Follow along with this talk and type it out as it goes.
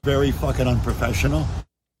Very fucking unprofessional.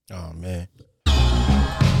 Oh, man.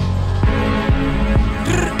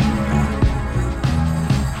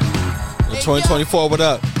 In 2024, what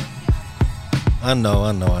up? I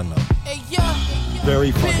know. Very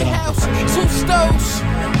fucking unprofessional. 2 stoves,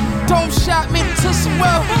 don't shot me to some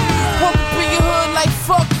well. Walk up in your hood like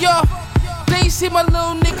fuck y'all. They see my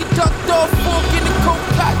little nigga ducked off, fork in the coke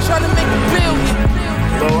pot, trying to make $1 billion.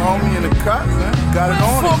 Little homie in the cut, man. Got it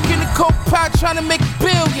on Fork in the coke pot, trying to make $1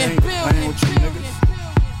 billion. Playing with you niggas.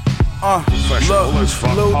 Look,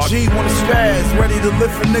 Lil G wanna spaz, ready to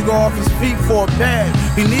lift a nigga off his feet for a bag.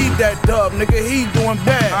 He need that dub, nigga, he doing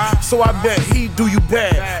bad. So I bet he do you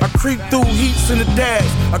bad. I creep through heats in the dash.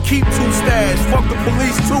 I keep 2 stash. Fuck the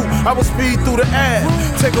police too, I will speed through the ad.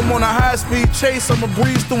 Take them on a high speed chase, I'ma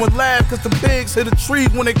breeze through and laugh. Cause the pigs hit a tree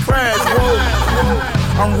when they crash. Whoa.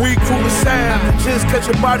 I'm recruiting sad. Just catch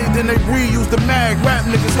a body, then they reuse the mag. Rap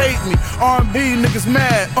niggas hate me, R&B niggas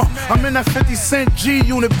mad. I'm in that 50 cent G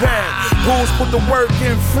unit bag. Bulls put the work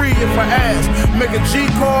in free if I ask. Make a G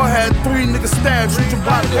call, had 3 niggas stabbed. Shoot your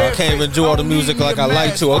body. I can't even do all the music like I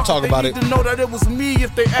like to. I'll talk about it. Know that it was me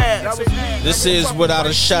if they asked. This is without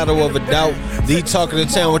a shadow of a doubt the Talking to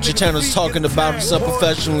Town. What your channel's talking about. It's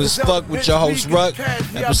unprofessional as fuck with your host Ruck.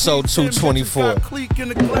 Episode 224. 2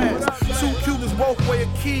 Cubans both weigh a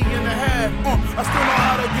key and a half. I still know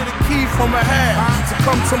how to get a key from a half. So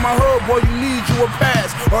come to my hood, boy, you need you a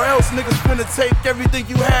pass. Or else niggas finna take everything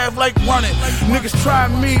you have like running. Niggas try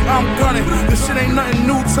me, I'm gunning. This shit ain't nothing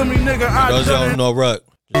new to me, nigga. Those y'all don't know Ruck.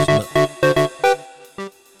 I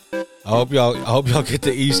hope y'all get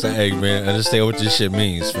the Easter egg, man. Understand what this shit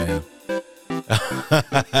means, fam.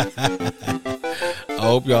 I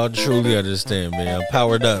hope y'all truly understand, man. I'm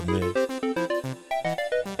powered up, man.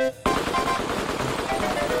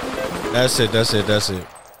 That's it.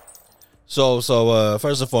 So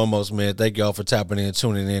first and foremost, man, thank y'all for tapping in,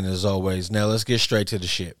 tuning in as always. Now let's get straight to the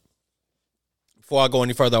shit. Before I go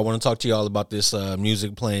any further, I want to talk to y'all about this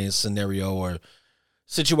music playing scenario or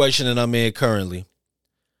situation that I'm in currently.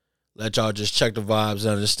 Let y'all just check the vibes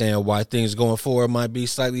and understand why things going forward might be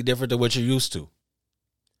slightly different than what you're used to.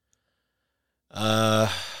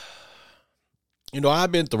 I've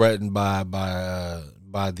been threatened by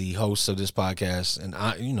the host of this podcast, and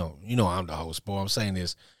I'm the host, but I'm saying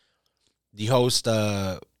this, the host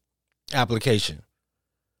application.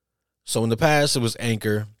 So in the past, it was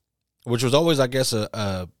Anchor, which was always, I guess,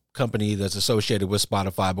 a company that's associated with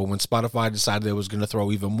Spotify. But when Spotify decided it was going to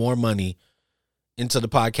throw even more money into the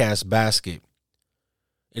podcast basket,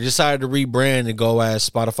 it decided to rebrand and go as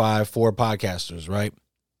Spotify for podcasters, right?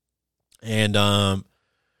 And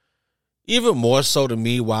even more so to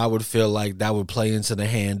me, why I would feel like that would play into the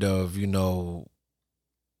hand of,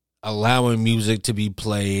 allowing music to be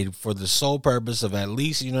played for the sole purpose of at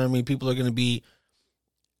least, people are going to be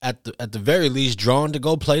at the very least drawn to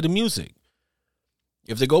go play the music.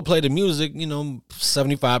 If they go play the music,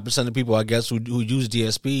 75% of people, I guess, who use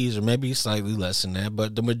DSPs, or maybe slightly less than that,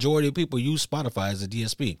 but the majority of people use Spotify as a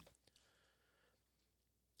DSP.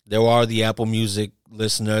 There are the Apple Music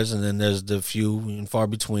listeners, and then there's the few and far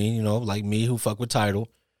between, like me, who fuck with Tidal.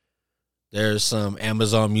 There's some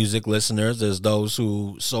Amazon Music listeners. There's those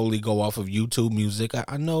who solely go off of YouTube Music.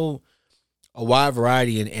 I know a wide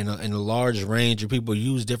variety and a large range of people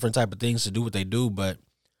use different type of things to do what they do, but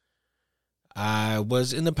I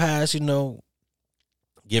was in the past,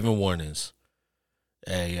 giving warnings.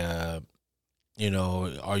 Hey,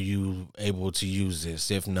 are you able to use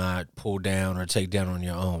this? If not, pull down or take down on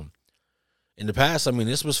your own. In the past,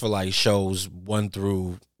 this was for like shows 1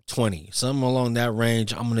 through 20. Something along that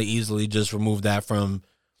range, I'm going to easily just remove that from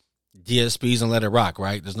DSPs and let it rock,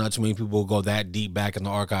 right? There's not too many people who go that deep back in the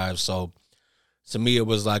archives. So to me, it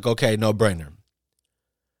was like, okay, no brainer.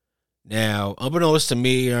 Now, unbeknownst to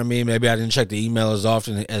me, maybe I didn't check the email as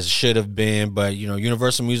often as should have been, but,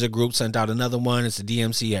 Universal Music Group sent out another one. It's the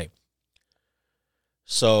DMCA.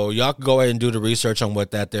 So y'all can go ahead and do the research on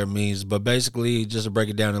what that there means. But basically, just to break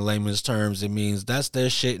it down in layman's terms, it means that's their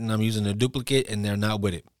shit and I'm using a duplicate and they're not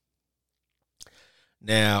with it.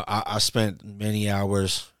 Now, I spent many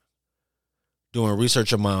hours doing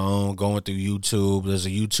research of my own, going through YouTube. There's a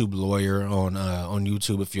YouTube lawyer on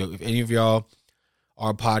YouTube. If any of y'all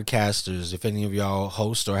are podcasters, if any of y'all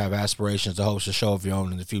host or have aspirations to host a show of your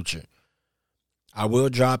own in the future, I will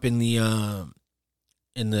drop in the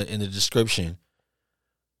description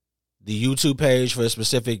the YouTube page for a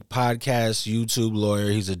specific podcast YouTube lawyer.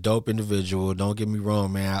 He's a dope individual. Don't get me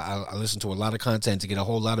wrong, man. I listen to a lot of content to get a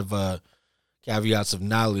whole lot of caveats of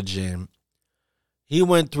knowledge, and he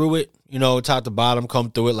went through it, top to bottom,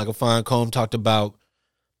 combed through it like a fine comb, talked about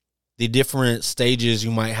the different stages you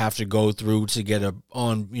might have to go through to get a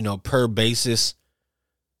on, per basis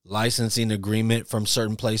licensing agreement from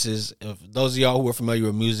certain places. If those of y'all who are familiar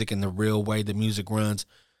with music and the real way the music runs,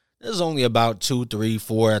 there's only about 2, 3,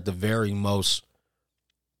 4 at the very most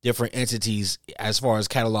different entities as far as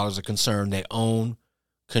catalogs are concerned. They own,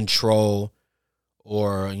 control,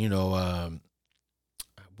 or,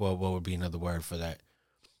 what would be another word for that?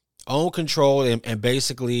 Own, control, and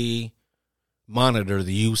basically monitor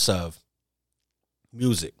the use of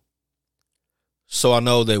music. So I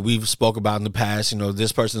know that we've spoke about in the past,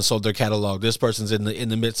 this person sold their catalog, this person's in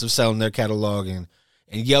the midst of selling their catalog, and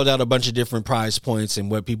yelled out a bunch of different price points and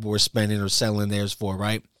what people were spending or selling theirs for,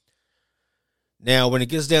 right? Now, when it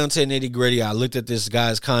gets down to nitty gritty, I looked at this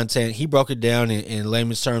guy's content. He broke it down in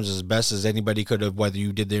layman's terms as best as anybody could have, whether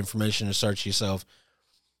you did the information or search yourself.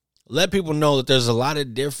 Let people know that there's a lot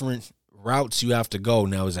of different routes you have to go.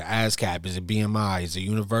 Now, is it ASCAP? Is it BMI? Is it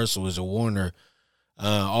Universal? Is it Warner?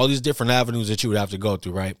 All these different avenues that you would have to go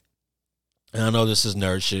through, right? And I know this is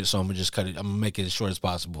nerd shit, so I'm going to just cut it. I'm going to make it as short as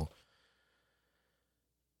possible.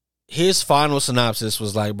 His final synopsis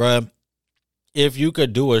was like, bruh, if you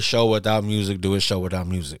could do a show without music, do a show without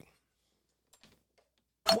music.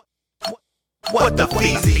 What the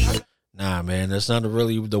feezy? Nah, man, that's not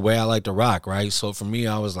really the way I like to rock, right? So for me,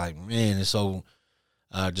 I was like, man, it's so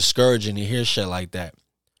discouraging to hear shit like that.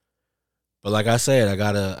 But like I said, I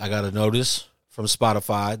got a notice from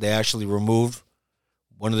Spotify. They actually removed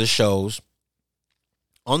one of the shows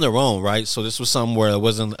on their own, right? So this was something where it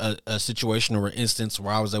wasn't a situation or an instance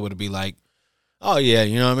where I was able to be like, oh yeah,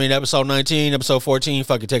 you know what I mean? Episode 19, episode 14,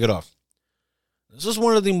 fuck it, take it off. This is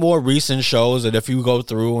one of the more recent shows that if you go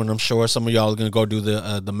through, and I'm sure some of y'all are going to go do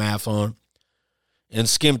the math on and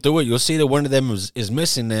skim through it, you'll see that one of them is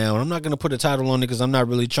missing now. And I'm not going to put a title on it because I'm not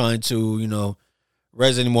really trying to,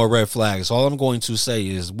 raise any more red flags. All I'm going to say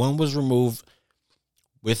is one was removed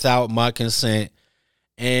without my consent,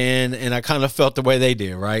 and I kind of felt the way they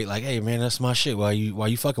did, right? Like, hey man, that's my shit. Why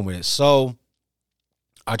you fucking with it? So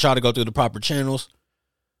I try to go through the proper channels,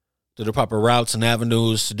 through the proper routes and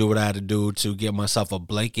avenues to do what I had to do to get myself a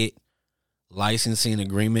blanket licensing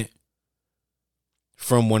agreement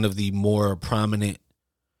from one of the more prominent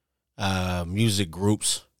music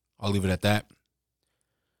groups. I'll leave it at that.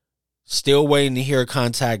 Still waiting to hear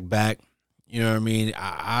contact back. You know what I mean?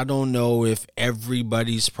 I don't know if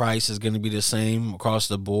everybody's price is going to be the same across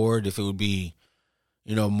the board, if it would be,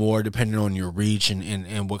 more depending on your reach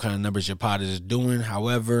and what kind of numbers your pod is doing.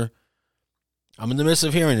 However, I'm in the midst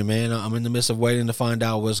of hearing it, man. I'm in the midst of waiting to find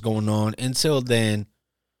out what's going on. Until then,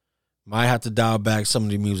 might have to dial back some of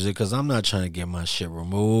the music because I'm not trying to get my shit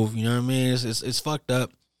removed. You know what I mean? It's fucked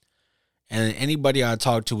up. And anybody I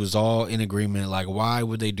talk to is all in agreement. Like, why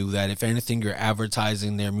would they do that? If anything, you're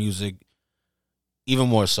advertising their music even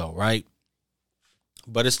more so, right?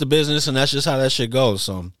 But it's the business, and that's just how that shit goes.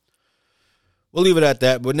 So we'll leave it at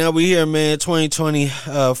that. But now we here, man,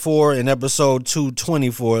 2024 in episode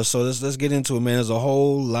 224. So let's get into it, man. There's a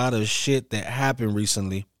whole lot of shit that happened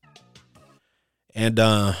recently. And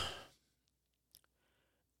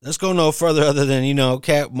let's go no further other than,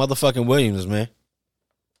 Cat motherfucking Williams, man.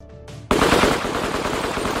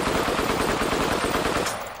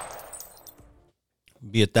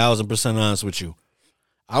 Be 1,000% honest with you.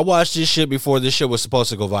 I watched this shit before this shit was supposed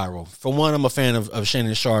to go viral. For one, I'm a fan of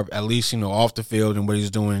Shannon Sharp, at least, off the field and what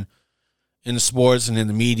he's doing in the sports and in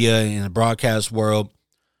the media and in the broadcast world.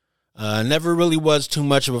 Never really was too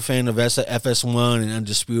much of a fan of FS1 and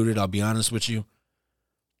Undisputed, I'll be honest with you.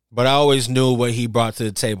 But I always knew what he brought to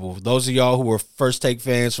the table. Those of y'all who were First Take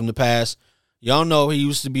fans from the past, y'all know he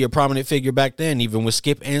used to be a prominent figure back then, even with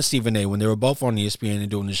Skip and Stephen A. when they were both on ESPN and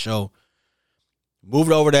doing the show.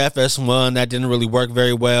 Moved over to FS1. That didn't really work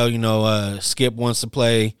very well. Skip wants to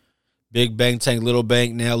play big bank, tank, little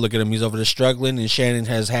bank. Now look at him. He's over there struggling, and Shannon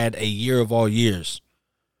has had a year of all years.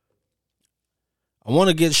 I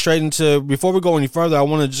want to get straight into, before we go any further, I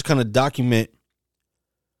want to just kind of document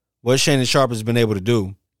what Shannon Sharp has been able to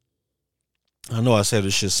do. I know I said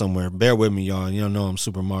this shit somewhere. Bear with me, y'all. You know I'm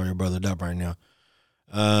Super Mario Brothered up right now.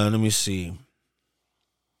 Let me see.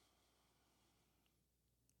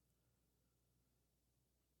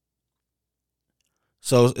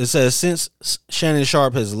 So it says, since Shannon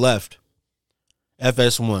Sharp has left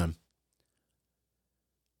FS1,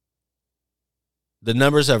 the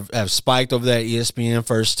numbers have spiked over that ESPN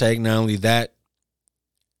First Take. Not only that,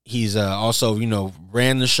 he's also,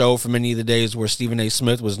 ran the show for many of the days where Stephen A.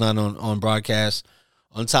 Smith was not on broadcast.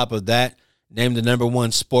 On top of that, named the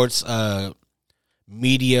 #1 sports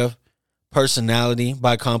media personality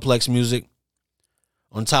by Complex Music.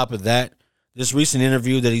 On top of that, this recent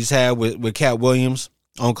interview that he's had with Cat Williams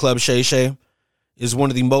on Club Shay Shay. Is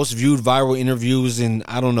one of the most viewed viral interviews in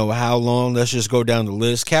I don't know how long. Let's just go down the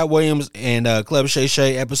list. Cat Williams and Club Shay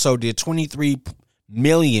Shay episode did 23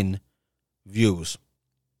 million views.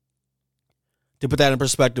 To put that in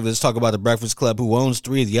perspective, let's talk about the Breakfast Club, who owns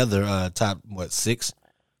 3 of the other top, 6,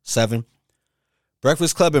 7.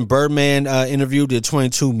 Breakfast Club and Birdman interview did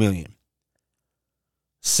 22 million.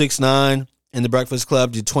 6ix9ine and the Breakfast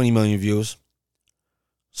Club did 20 million views.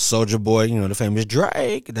 Soulja Boy, the famous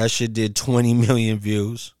Drake, that shit did 20 million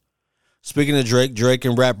views. Speaking of Drake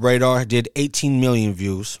and Rap Radar did 18 million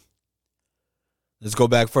views. Let's go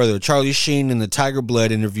back further. Charlie Sheen and the Tiger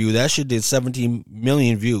Blood interview, that shit did 17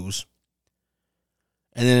 million views.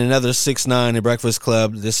 And then another 6ix9ine and Breakfast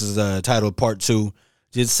Club, this is titled Part 2,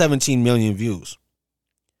 did 17 million views.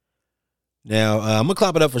 Now, I'm going to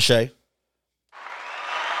clap it up for Shay.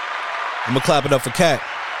 I'm going to clap it up for Cat.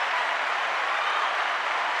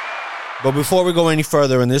 But before we go any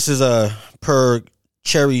further, and this is per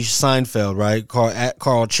Cherry Seinfeld, right? At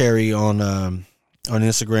Carl Cherry on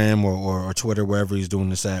Instagram or Twitter, wherever he's doing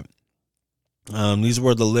this at. These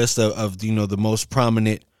were the list of the most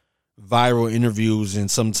prominent viral interviews in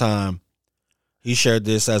some time. He shared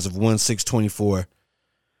this as of 1/6/24.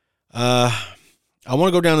 I want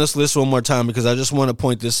to go down this list one more time because I just want to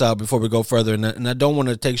point this out before we go further. And I don't want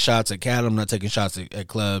to take shots at Cat. I'm not taking shots at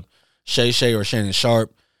Club Shay Shay or Shannon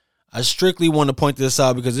Sharp. I strictly want to point this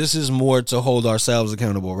out because this is more to hold ourselves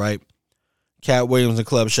accountable, right? Cat Williams and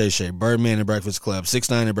Club Shay Shay, Birdman and Breakfast Club,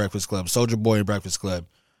 6ix9ine and Breakfast Club, Soulja Boy and Breakfast Club,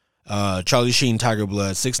 Charlie Sheen, Tiger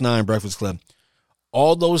Blood, 6ix9ine, Breakfast Club.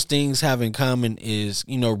 All those things have in common is,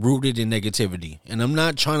 rooted in negativity. And I'm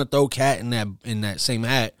not trying to throw Cat in that same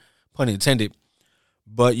hat, pun intended.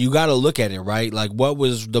 But you got to look at it, right? Like, what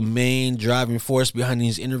was the main driving force behind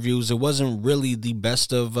these interviews? It wasn't really the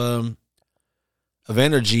best of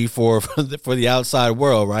energy for the outside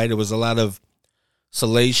world, right? It was a lot of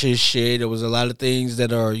salacious shit. It was a lot of things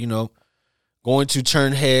that are, going to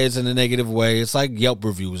turn heads in a negative way. It's like Yelp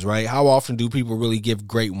reviews, right? How often do people really give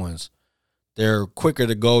great ones? They're quicker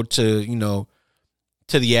to go to,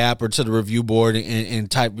 to the app or to the review board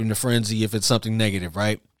and type in the frenzy if it's something negative,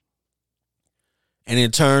 right? And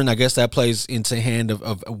in turn, I guess that plays into hand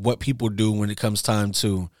of what people do when it comes time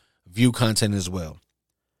to view content as well.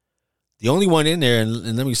 The only one in there,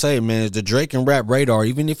 and let me say it, man, is the Drake and Rap Radar.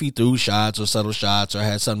 Even if he threw shots or subtle shots or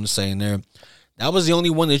had something to say in there, that was the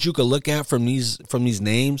only one that you could look at from these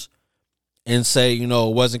names and say, it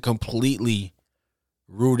wasn't completely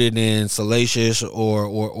rooted in salacious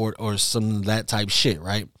or some of that type shit,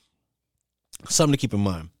 right? Something to keep in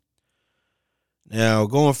mind. Now,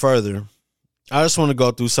 going further, I just want to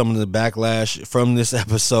go through some of the backlash from this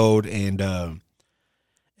episode and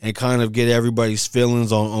kind of get everybody's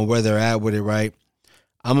feelings on where they're at with it, right?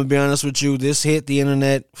 I'm going to be honest with you. This hit the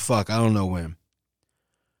internet, I don't know when.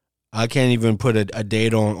 I can't even put a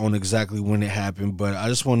date on exactly when it happened, but I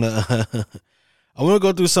just want to I want to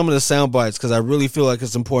go through some of the sound bites because I really feel like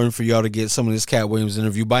it's important for y'all to get some of this Cat Williams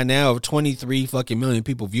interview. By now, 23 fucking million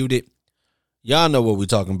people viewed it. Y'all know what we're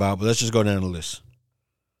talking about, but let's just go down the list.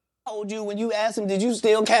 Told you when you asked him, did you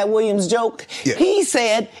steal Cat Williams' joke? Yeah. He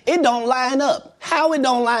said it don't line up. How it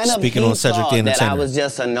don't line up? Speaking on Cedric the Entertainer. That I was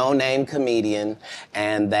just a no-name comedian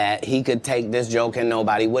and that he could take this joke and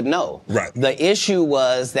nobody would know. Right. The issue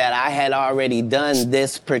was that I had already done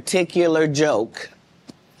this particular joke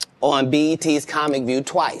on BET's Comic View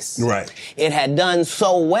twice. Right. It had done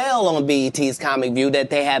so well on BET's Comic View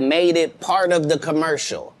that they had made it part of the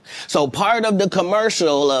commercial. So part of the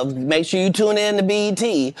commercial of make sure you tune in to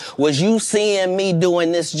BET was you seeing me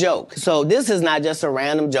doing this joke. So this is not just a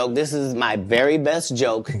random joke. This is my very best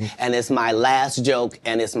joke, and it's my last joke,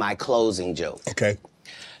 and it's my closing joke. Okay.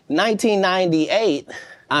 1998,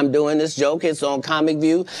 I'm doing this joke. It's on Comic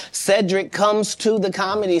View. Cedric comes to the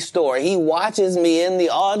Comedy Store. He watches me in the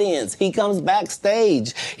audience. He comes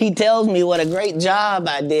backstage. He tells me what a great job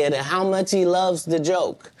I did and how much he loves the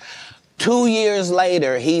joke. 2 years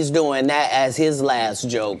later, he's doing that as his last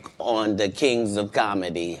joke on the Kings of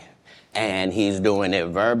Comedy. And he's doing it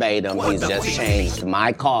verbatim. He's just changed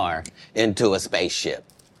my car into a spaceship.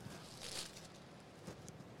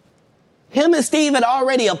 Him and Steve had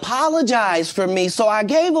already apologized for me, so I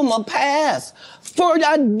gave him a pass for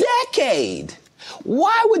a decade.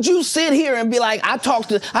 Why would you sit here and be like,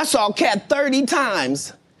 I saw Cat 30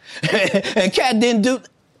 times, and Cat didn't do,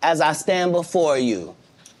 as I stand before you,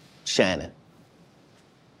 Shannon,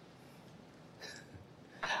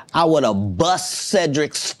 I would have bust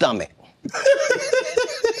Cedric's stomach.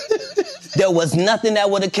 There was nothing that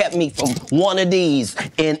would have kept me from one of these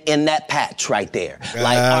in that patch right there.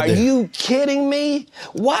 Like, are you kidding me?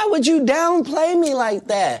 Why would you downplay me like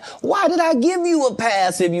that? Why did I give you a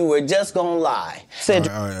pass if you were just gonna lie? All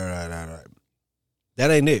right.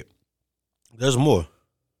 That ain't it. There's more.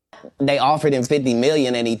 They offered him $50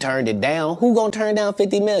 million and he turned it down. Who gonna turn down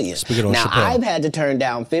 $50 million? Speaking on now, Chappelle. I've had to turn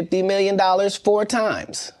down $50 million 4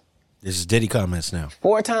 times. This is Diddy comments now.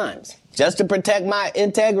 4 times. Just to protect my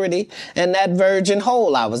integrity and that virgin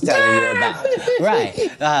hole I was telling you about. Right.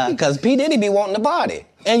 Because P. Diddy be wanting to party.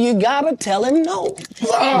 And you gotta tell him no.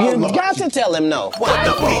 You got to tell him no.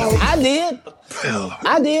 I did.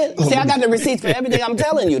 See, I got the receipts for everything I'm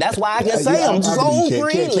telling you. That's why I can say them so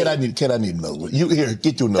freely. Kid, I need another one. You here?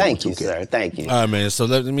 Get your number. Thank you, sir. Thank you. All right, man. So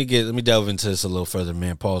let me delve into this a little further,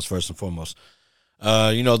 man. Pause first and foremost.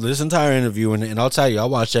 This entire interview, and I'll tell you, I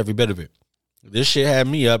watched every bit of it. This shit had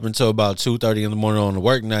me up until about 2:30 in the morning on the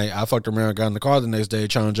work night. I fucked around, got in the car the next day,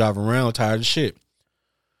 trying to drive around, tired of shit.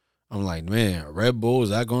 I'm like, man, Red Bull,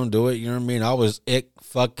 is that going to do it? You know what I mean? I was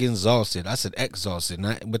fucking exhausted. I said exhausted,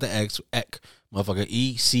 not with the X, motherfucker,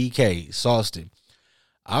 E-C-K, exhausted.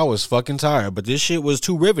 I was fucking tired, but this shit was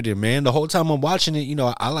too riveting, man. The whole time I'm watching it,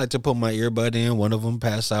 I like to put my earbud in. One of them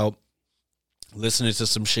pass out, listening to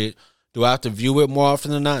some shit. Do I have to view it more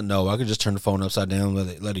often than not? No, I could just turn the phone upside down,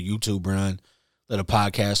 let a YouTube run, let a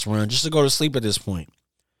podcast run, just to go to sleep at this point.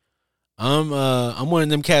 I'm one of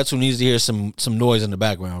them cats who needs to hear some noise in the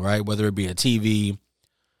background, right? Whether it be a TV,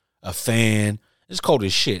 a fan. It's cold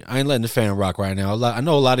as shit. I ain't letting the fan rock right now. I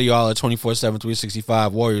know a lot of y'all are 24/7,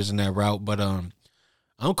 365 warriors in that route, but I'm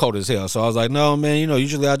cold as hell. So I was like, no, man,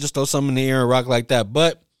 usually I just throw something in the air and rock like that.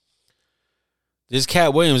 But this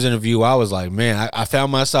Cat Williams interview, I was like, man, I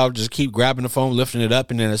found myself just keep grabbing the phone, lifting it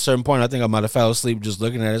up, and then at a certain point, I think I might have fell asleep just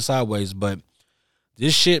looking at it sideways. But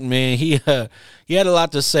this shit, man, he had a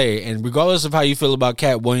lot to say. And regardless of how you feel about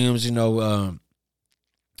Cat Williams, let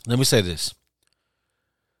me say this.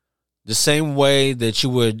 The same way that you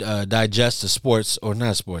would digest a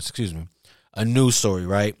news story,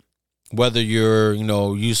 right? Whether you're,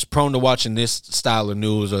 you're prone to watching this style of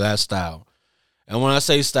news or that style. And when I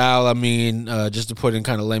say style, I mean, just to put in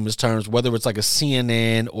kind of layman's terms, whether it's like a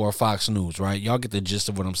CNN or a Fox News, right? Y'all get the gist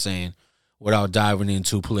of what I'm saying without diving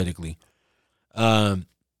into politically. I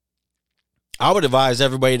would advise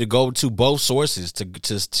everybody to go to both sources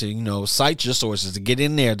to cite your sources, to get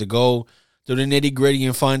in there, to go through the nitty gritty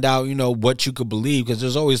and find out, what you could believe, because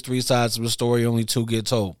there's always 3 sides of a story, only 2 get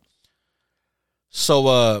told.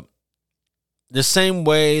 So, the same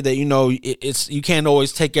way that, you can't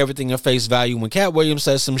always take everything at face value. When Cat Williams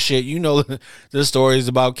says some shit, the stories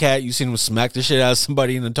about Cat. You seen him smack the shit out of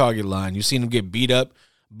somebody in the Target line. You seen him get beat up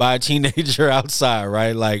by a teenager outside,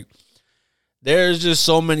 right? Like, there's just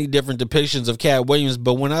so many different depictions of Cat Williams.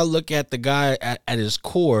 But when I look at the guy at his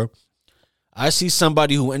core, I see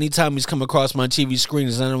somebody who, anytime he's come across my TV screen,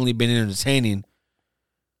 has not only been entertaining,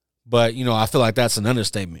 but, I feel like that's an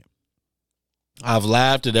understatement. I've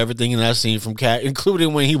laughed at everything that I've seen from Cat,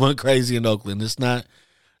 including when he went crazy in Oakland. Let's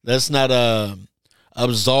not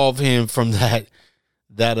absolve him from that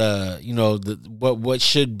what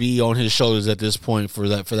should be on his shoulders at this point for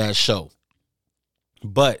that show.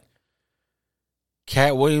 But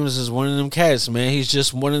Cat Williams is one of them cats, man. He's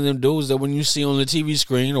just one of them dudes that when you see on the TV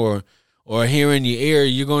screen or hear in your ear,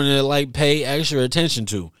 you're going to pay extra attention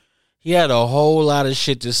to. He had a whole lot of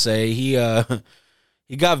shit to say.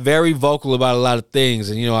 He got very vocal about a lot of things.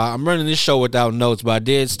 And, I'm running this show without notes, but I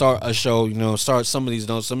did start a show, start some of these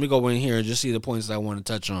notes. So let me go in here and just see the points that I want to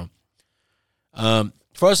touch on.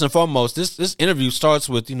 First and foremost, this interview starts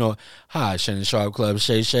with, hi, Shannon Sharp Club,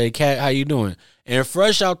 Shay, Cat, how you doing? And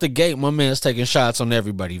fresh out the gate, my man's taking shots on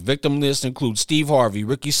everybody. Victim list includes Steve Harvey,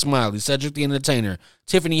 Ricky Smiley, Cedric the Entertainer,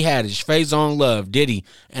 Tiffany Haddish, Faison Love, Diddy,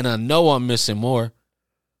 and I know I'm missing more.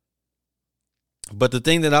 But the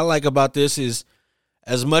thing that I like about this is,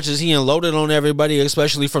 as much as he unloaded on everybody,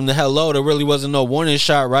 especially from the hello, there really wasn't no warning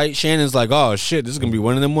shot, right? Shannon's like, oh, shit, this is going to be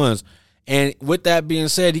one of them ones. And with that being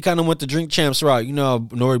said, he kind of went the drink champs route.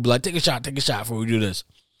 Nori be like, take a shot before we do this.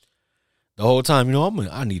 The whole time,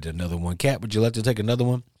 I need another one. Cat, would you like to take another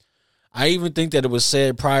one? I even think that it was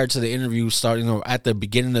said prior to the interview starting, or at the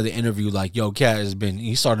beginning of the interview, like, yo, Cat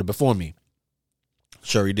he started before me.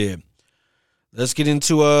 Sure he did. Let's get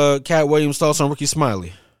into Cat Williams' thoughts on Ricky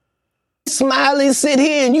Smiley. Smiley, sit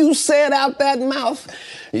here and you said out that mouth,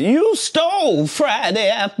 you stole Friday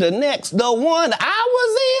after next, the one I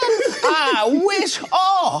was in. I wish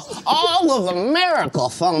all of America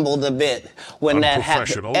fumbled a bit when that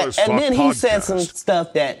happened. And then he said some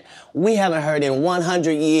stuff that we haven't heard in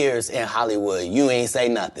 100 years in Hollywood. You ain't say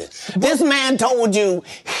nothing. This man told you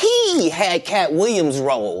he had Cat Williams'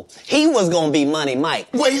 role. He was gonna be Money Mike.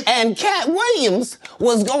 Wait. And Cat Williams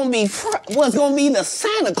was gonna be the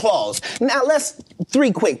Santa Claus. Now let's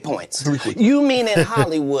 3 quick points. 3 quick. You mean in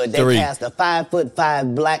Hollywood they 3. cast a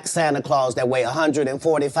 5'5" black Santa Claus that weigh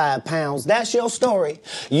 145 pounds? That's your story.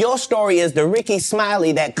 Your story is the Ricky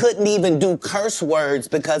Smiley that couldn't even do curse words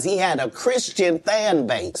because he had a Christian fan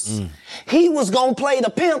base. He was gonna play the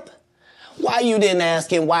pimp. Why you didn't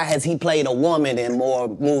ask him why has he played a woman in more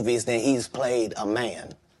movies than he's played a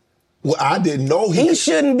man? Well, I didn't know He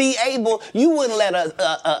shouldn't be able. You wouldn't let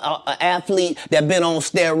a athlete that been on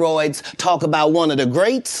steroids talk about one of the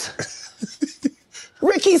greats.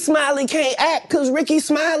 Ricky Smiley can't act because Ricky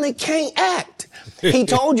Smiley can't act. He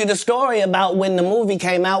told you the story about when the movie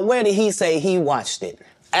came out. Where did he say he watched it?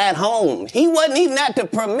 At home. He wasn't even at the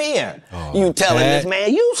premiere. You telling this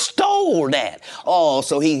man, you stole that. Oh,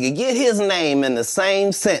 so he could get his name in the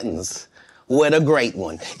same sentence with a great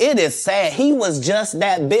one. It is sad. He was just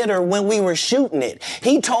that bitter when we were shooting it.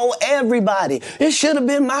 He told everybody, it should have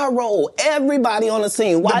been my role. Everybody on the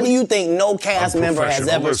scene. Why do you think no cast member has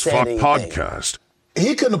ever said anything? Podcast.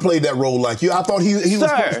 He couldn't have played that role like you. I thought he was...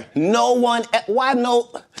 Sir, no one... Why no...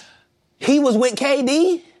 He was with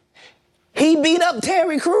KD? He beat up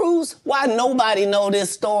Terry Crews? Why nobody know this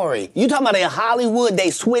story? You talking about in Hollywood, they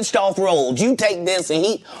switched off roles. You take this and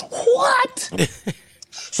he... What?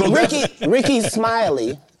 So Ricky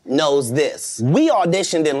Smiley knows this. We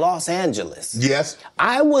auditioned in Los Angeles. Yes.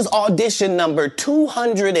 I was audition number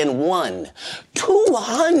 201.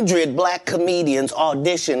 200 black comedians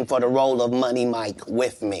auditioned for the role of Money Mike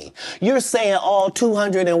with me. You're saying all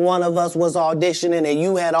 201 of us was auditioning and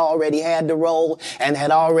you had already had the role and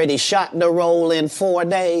had already shot the role in 4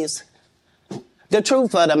 days? The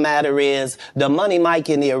truth of the matter is, the Money Mike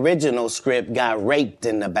in the original script got raped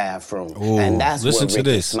in the bathroom. Ooh, and that's listen what to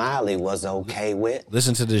Ricky this. Smiley was okay with.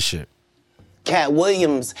 Listen to this shit. Cat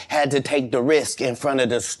Williams had to take the risk in front of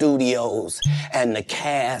the studios and the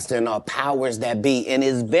cast and our powers that be in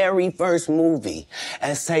his very first movie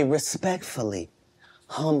and say respectfully,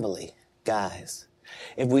 humbly, guys,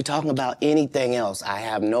 if we're talking about anything else, I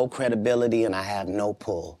have no credibility and I have no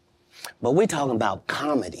pull. But we're talking about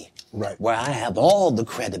comedy, right, where I have all the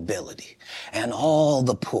credibility and all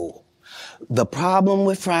the pull. The problem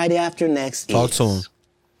with Friday After Next is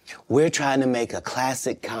we're trying to make a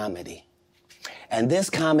classic comedy. And this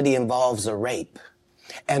comedy involves a rape.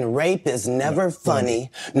 And rape is never funny,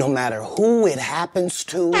 no matter who it happens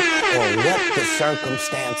to or what the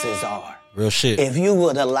circumstances are. Real shit. If you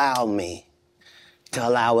would allow me to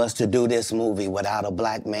allow us to do this movie without a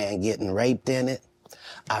black man getting raped in it,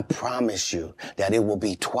 I promise you that it will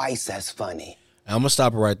be twice as funny. I'm going to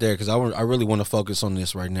stop it right there because I really want to focus on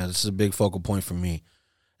this right now. This is a big focal point for me.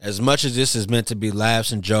 As much as this is meant to be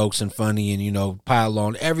laughs and jokes and funny and, you know, pile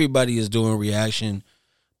on, everybody is doing reaction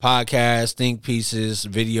podcasts, think pieces,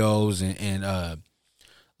 videos, and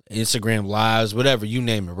Instagram lives, whatever, you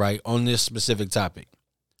name it, right, on this specific topic.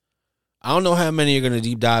 I don't know how many are going to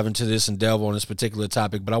deep dive into this and delve on this particular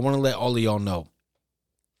topic, but I want to let all of y'all know.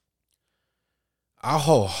 I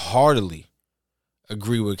wholeheartedly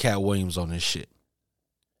agree with Cat Williams on this shit.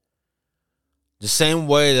 The same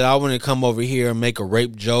way that I wouldn't come over here and make a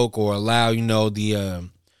rape joke or allow, you know,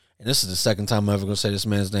 and this is the second time I'm ever going to say this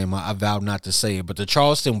man's name. I vowed not to say it, but the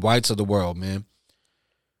Charleston Whites of the world, man.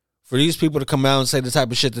 For these people to come out and say the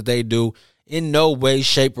type of shit that they do, in no way,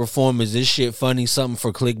 shape, or form is this shit funny, something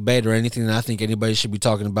for clickbait or anything that I think anybody should be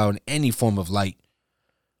talking about in any form of light.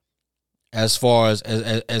 As far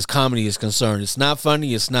as comedy is concerned, it's not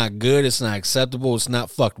funny, it's not good, it's not acceptable, it's not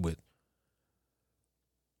fucked with.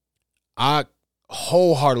 I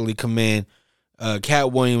wholeheartedly commend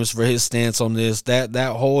Cat Williams for his stance on this.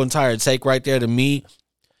 That whole entire take right there, to me,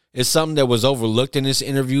 is something that was overlooked in this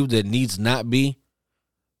interview that needs not be.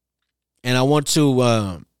 And I want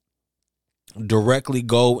to directly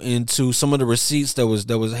go into some of the receipts that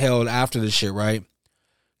was held after the shit, right?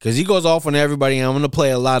 Because he goes off on everybody, and I'm going to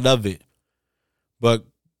play a lot of it. But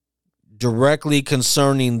directly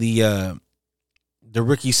concerning the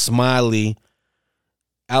Ricky Smiley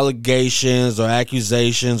allegations or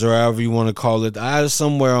accusations or however you want to call it, I have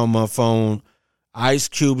somewhere on my phone Ice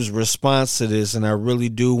Cube's response to this, and I really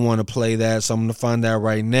do want to play that, so I'm going to find out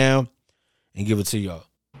right now and give it to y'all.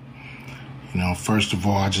 You know, first of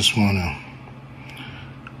all, I just want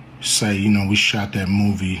to say, you know, we shot that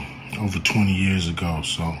movie over 20 years ago,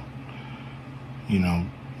 so, you know,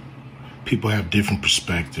 people have different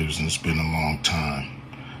perspectives, and it's been a long time.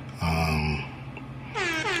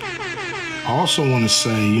 I also want to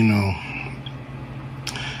say, you know,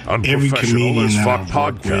 every Unprofessional comedian as that fuck I've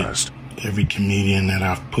worked podcast. with, every comedian that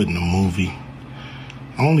I've put in a movie,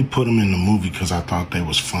 I only put them in the movie because I thought they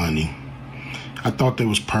was funny. I thought they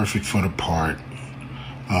was perfect for the part.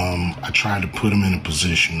 I tried to put them in a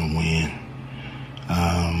position to win.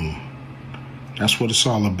 That's what it's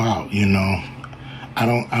all about, you know. I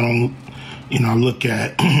don't, you know, I look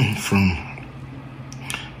at from,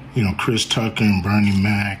 you know, Chris Tucker and Bernie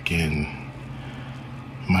Mac and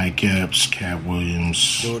Mike Epps, Cat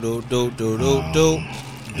Williams,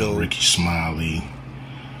 Ricky Smiley,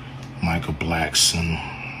 Michael Blackson,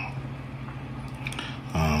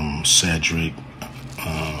 Cedric,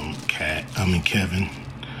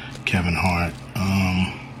 Kevin Hart.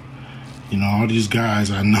 You know, all these guys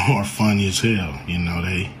I know are funny as hell. You know,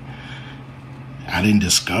 I didn't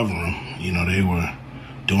discover them. You know, they were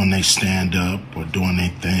doing their stand-up or doing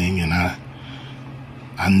their thing, and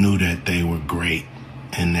I knew that they were great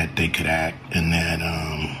and that they could act, and that,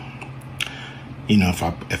 you know, if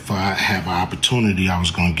I have an opportunity, I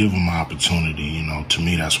was going to give them an opportunity. You know, to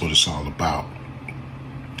me, that's what it's all about.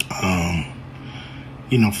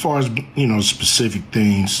 You know, as far as, you know, specific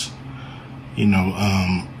things, you know,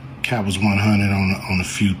 Cat was 100 on a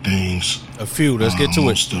few things. A few. Let's get to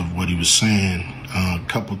most of what he was saying. A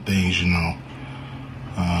couple things, you know.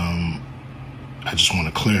 I just want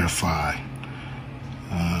to clarify.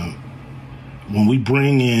 When we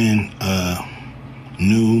bring in a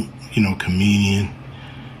new, you know, comedian,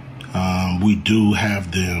 we do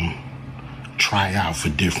have them try out for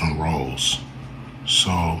different roles.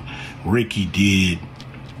 So Ricky did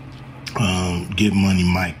give Money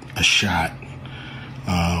Mike a shot.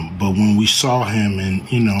 But when we saw him and,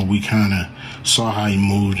 you know, we kind of saw how he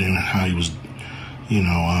moved and how he was, you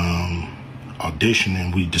know,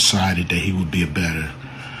 auditioning, we decided that he would be a better,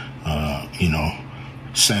 you know,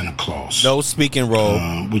 Santa Claus. No speaking role.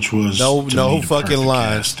 Which was no fucking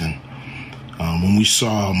lines. Casting. When we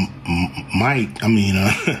saw Mike,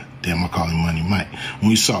 damn, I call him Money Mike. When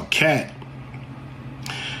we saw Cat,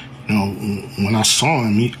 you know, when I saw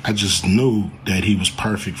him, I just knew that he was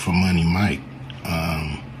perfect for Money Mike.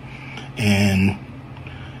 And,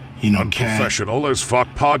 you know, Unprofessional as fuck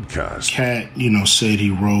podcast. Cat, you know, said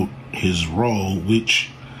he wrote his role,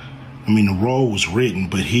 which, I mean, the role was written,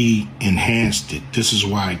 but he enhanced it. This is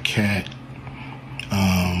why Cat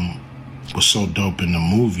was so dope in the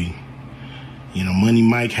movie. You know, Money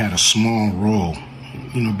Mike had a small role,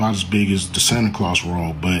 you know, about as big as the Santa Claus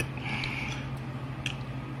role, but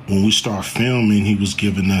when we start filming, he was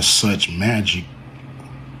giving us such magic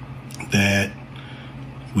that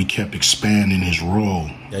we kept expanding his role.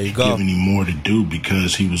 There you go. Giving him more to do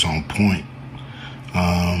because he was on point.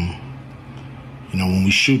 You know, when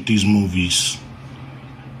we shoot these movies,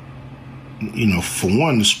 you know, for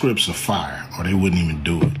one, the scripts are fire, or they wouldn't even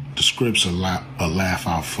do it. The scripts are laugh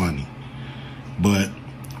out funny. But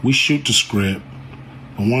we shoot the script,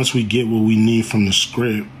 but once we get what we need from the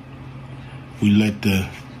script, we let the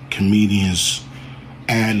comedians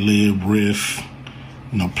ad-lib, riff,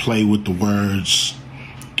 you know, play with the words,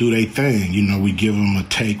 do their thing. You know, we give them a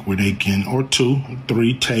take where they can, or 2,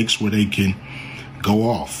 3 takes where they can go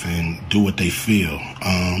off and do what they feel.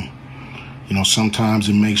 You know, sometimes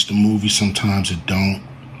it makes the movie, sometimes it don't.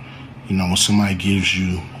 You know, when somebody gives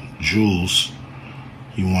you jewels,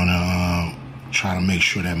 you want to try to make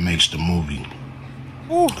sure that makes the movie.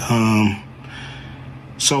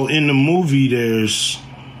 So in the movie, there's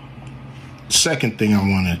second thing I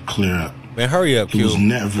want to clear up. Man, hurry up, Q.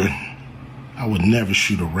 I would never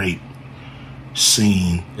shoot a rape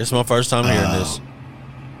scene. This is my first time hearing this.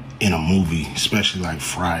 In a movie, especially like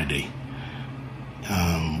Friday,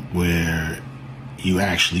 where you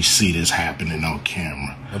actually see this happening on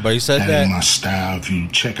camera. Nobody said that. That ain't my style. If you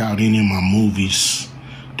check out any of my movies,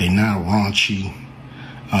 they're not raunchy.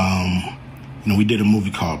 You know, we did a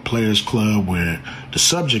movie called Players Club where the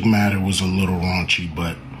subject matter was a little raunchy,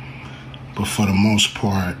 but for the most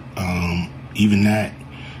part, even that,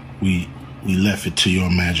 we left it to your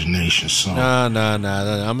imagination. So Nah. I'm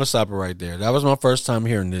gonna stop it right there. That was my first time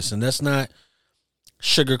hearing this, and that's not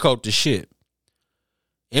sugarcoat the shit.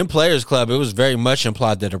 In Players Club, it was very much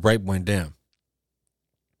implied that a rape went down.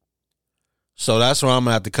 So that's where I'm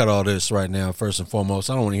gonna have to cut all this right now, first and foremost.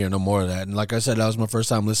 I don't want to hear no more of that. And like I said, that was my first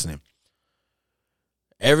time listening.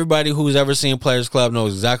 Everybody who's ever seen Players Club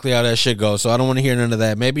knows exactly how that shit goes, so I don't want to hear none of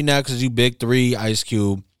that. Maybe now because you Big 3, Ice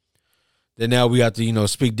Cube, then now we have to, you know,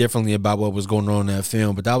 speak differently about what was going on in that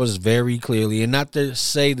film. But that was very clearly, and not to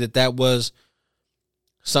say that that was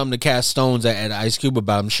something to cast stones at Ice Cube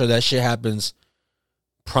about. I'm sure that shit happens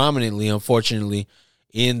prominently, unfortunately,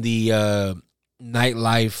 in the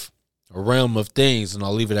nightlife realm of things, and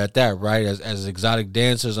I'll leave it at that, right? As exotic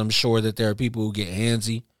dancers, I'm sure that there are people who get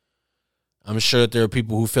handsy. I'm sure that there are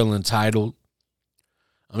people who feel entitled.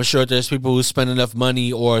 I'm sure there's people who spend enough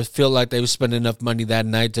money or feel like they've spent enough money that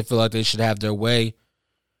night to feel like they should have their way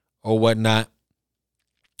or whatnot,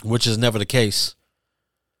 which is never the case.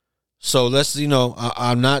 So let's,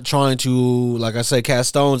 I'm not trying to, like I said, cast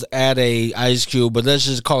stones at a Ice Cube, but let's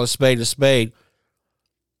just call a spade a spade.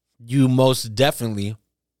 You most definitely,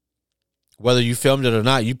 whether you filmed it or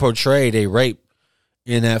not, you portrayed a rape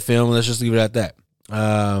in that film. Let's just leave it at that.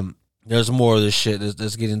 There's more of this shit.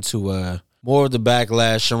 Let's get into more of the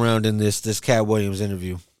backlash surrounding this Cat Williams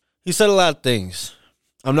interview. He said a lot of things.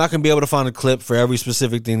 I'm not going to be able to find a clip for every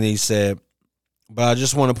specific thing that he said, but I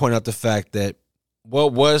just want to point out the fact that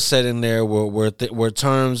what was said in there were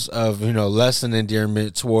terms of, less than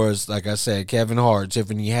endearment towards, like I said, Kevin Hart,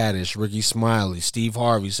 Tiffany Haddish, Ricky Smiley, Steve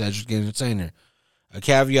Harvey, Cedric the Entertainer, a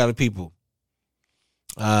caveat of people.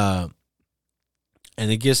 And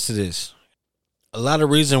it gets to this. A lot of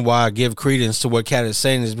reason why I give credence to what Cat is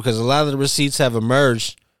saying is because a lot of the receipts have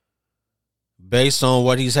emerged based on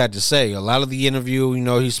what he's had to say. A lot of the interview,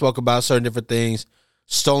 he spoke about certain different things,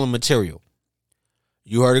 stolen material.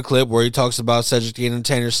 You heard a clip where he talks about Cedric the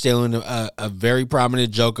Entertainer stealing a very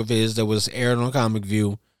prominent joke of his that was aired on Comic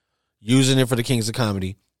View, using it for the Kings of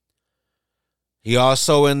Comedy. He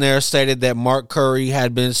also in there stated that Mark Curry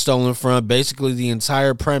had been stolen from. Basically, the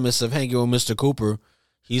entire premise of Hanging with Mr. Cooper,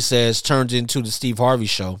 he says, turned into the Steve Harvey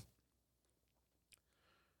show.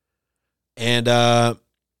 And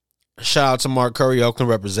shout out to Mark Curry, Oakland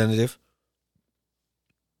representative.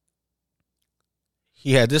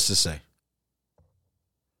 He had this to say.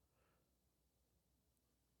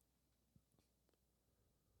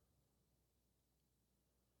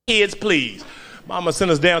 Kids, please. Mama sent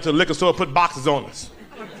us down to the liquor store, put boxes on us.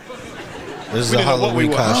 This is a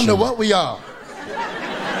Halloween costume. I don't know what we are.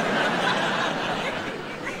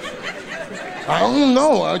 I don't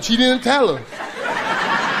know. She didn't tell us.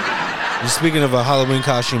 You're speaking of a Halloween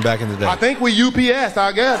costume back in the day. I think we UPS,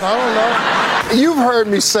 I guess. I don't know. You've heard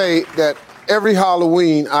me say that every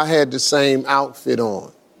Halloween I had the same outfit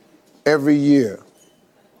on. Every year.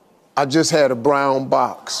 I just had a brown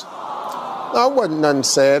box. No, it wasn't nothing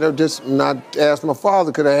sad. I asked my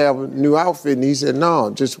father, could I have a new outfit? And he said, no,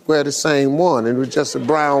 just wear the same one. And it was just a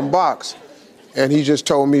brown box. And he just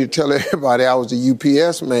told me to tell everybody I was a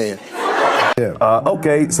UPS man. Yeah.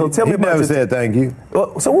 Okay, so tell me he about never said thank you.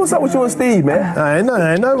 So what's up with you and Steve, man? Ain't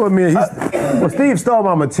nothing with me. Well, Steve stole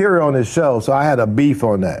my material on his show, so I had a beef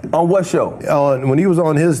on that. On what show? When he was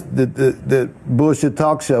on the bullshit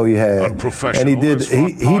talk show he had, and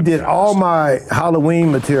he did all my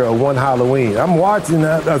Halloween material one Halloween. I'm watching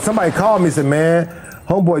that. Somebody called me and said, man,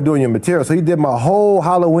 homeboy doing your material. So he did my whole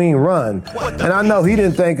Halloween run. And I know he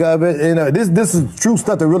didn't think of it. This is true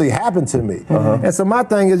stuff that really happened to me. And so my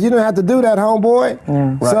thing is, you didn't have to do that, homeboy.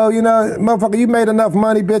 Right. So, motherfucker, you made enough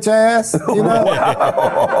money, bitch ass.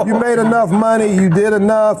 You made enough money, you did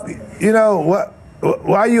enough. What?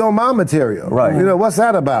 Why are you on my material? Right. What's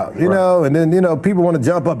that about? And then, people want to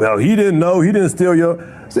jump up. Oh, he didn't know. He didn't steal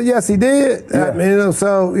your. So, yes, he did. Yeah.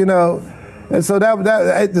 And so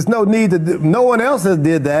that there's no need to do, no one else has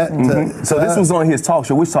did that. So this was on his talk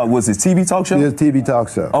show. Which talk was his TV talk show? His TV talk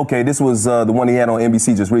show. Okay, this was the one he had on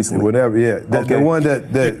NBC just recently. Whatever, yeah. The one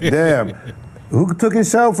that damn. Who took his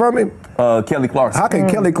show from him? Kelly Clarkson. How can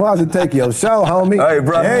Kelly Clarkson take your show, homie? Hey,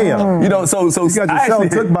 bro. Damn. So you got your show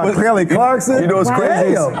took by Kelly Clarkson? You know what's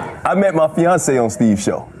crazy? I met my fiance on Steve's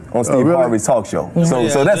show, on Steve Harvey's talk show. Yeah.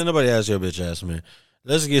 So that's nobody asked your bitch ass, man.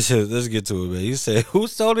 Let's get to it, man. You said, who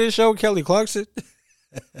stole this show? Kelly Clarkson?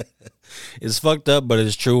 It's fucked up, but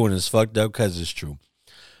it's true, and it's fucked up because it's true.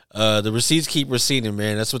 The receipts keep receipting,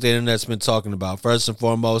 man. That's what the internet's been talking about. First and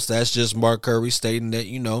foremost, that's just Mark Curry stating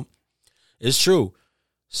that, it's true.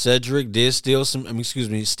 Cedric did steal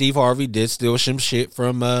Steve Harvey did steal some shit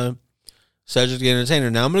from Cedric the Entertainer.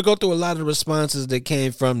 Now, I'm going to go through a lot of the responses that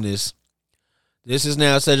came from this. This is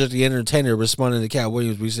now Cedric the Entertainer responding to Cat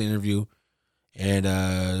Williams' recent interview, and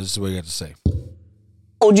this is what he got to say.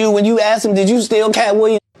 Told you when you asked him, did you steal Cat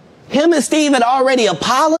Williams? Him and Steve had already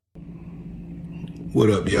apologized. What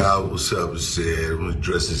up, y'all? What's up? I'm gonna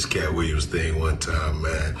address this Cat Williams thing one time,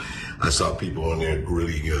 man. I saw people on there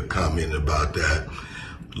really commenting about that.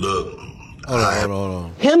 Look, hold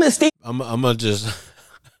on. Him and Steve. I'm gonna just.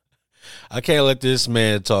 I can't let this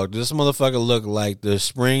man talk. This motherfucker look like the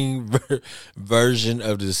spring version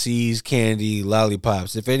of the Seas Candy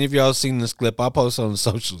lollipops. If any of y'all seen this clip, I'll post it on the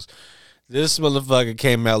socials. This motherfucker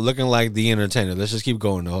came out looking like the Entertainer. Let's just keep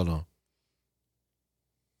going. Hold on.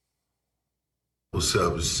 What's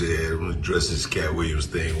up? It said, I'm gonna address this Cat Williams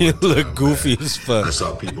thing. You look goofy as fuck. I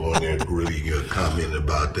saw people on there really commenting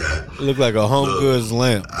about that. Look like a home goods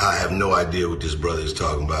lamp. I have no idea what this brother is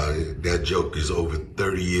talking about. That joke is over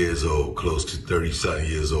 30 years old, close to 30-something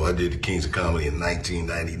years old. I did the Kings of Comedy in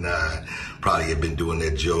 1999. Probably had been doing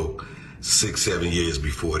that joke 6-7 years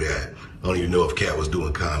before that. I don't even know if Cat was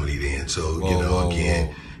doing comedy then. So,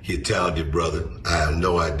 again, he a talented brother. I have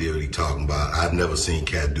no idea what he's talking about. I've never seen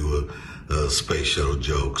Cat do a space shuttle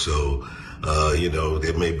joke. So,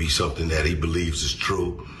 there may be something that he believes is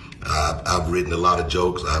true. I've written a lot of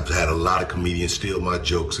jokes. I've had a lot of comedians steal my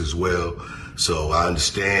jokes as well. So I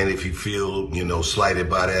understand if you feel, slighted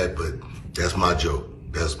by that, but that's my joke.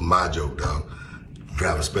 That's my joke, dog.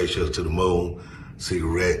 Driving space shuttle to the moon,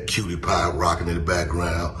 cigarette, cutie pie rocking in the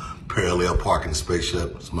background, parallel parking the space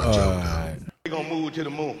shuttle. It's my joke, dog. We're gonna move to the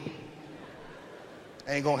moon.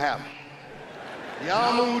 Ain't gonna happen.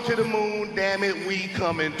 Y'all move to the moon, damn it, we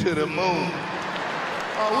coming to the moon.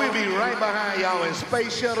 Oh, we'll be right behind y'all in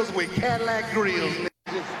space shuttles with Cadillac grills.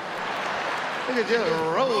 Nigga just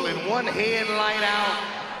rolling, one headlight out,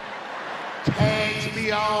 tags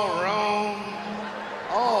be all wrong,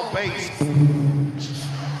 all base.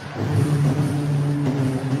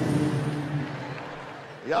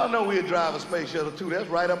 Y'all know we'll drive a space shuttle too. That's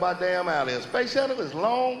right up our damn alley. A space shuttle is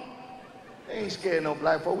long. They ain't scared no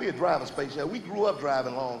black folk. We'll drive a space shuttle. We grew up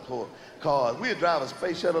driving long cars. We'll drive a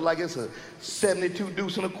space shuttle like it's a 72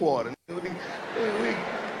 deuce and a quarter. We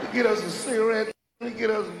get us a cigarette.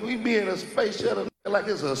 We be in a space shuttle like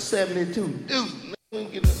it's a 72 deuce.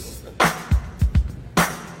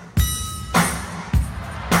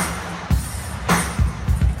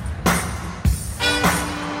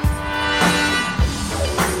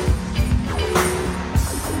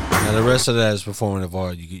 Now the rest of that is performative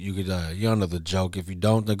art. You could y'all know the joke. If you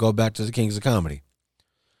don't, then go back to the Kings of Comedy.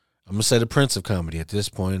 I'm gonna say the Prince of Comedy at this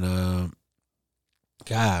point.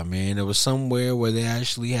 God, man, it was somewhere where they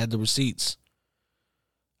actually had the receipts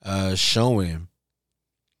showing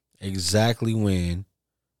exactly when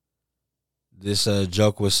this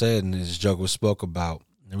joke was said and this joke was spoke about.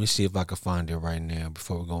 Let me see if I can find it right now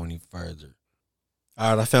before we go any further.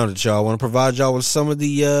 All right, I found it, y'all. I want to provide y'all with some of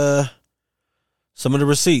the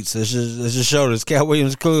receipts. Let's just show this. Cat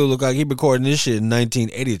Williams clearly look like he recording this shit in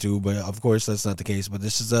 1982, but of course that's not the case. But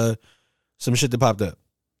this is some shit that popped up.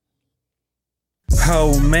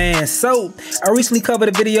 Oh man, so I recently covered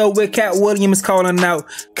a video with Cat Williams calling out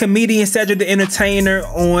comedian Cedric the Entertainer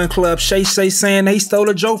on Club Shay Shay, saying he stole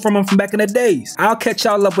a joke from him from back in the days. I'll catch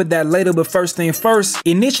y'all up with that later, but first thing first,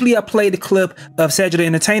 initially I played the clip of Cedric the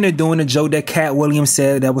Entertainer doing a joke that Cat Williams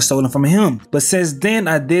said that was stolen from him. But since then,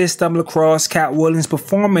 I did stumble across Cat Williams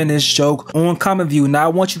performing this joke on Comic View. Now I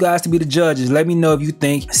want you guys to be the judges. Let me know if you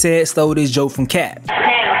think Ced stole this joke from Cat.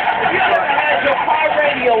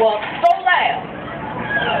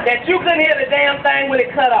 That you couldn't hear the damn thing when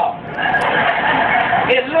it cut off.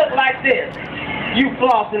 It looked like this. You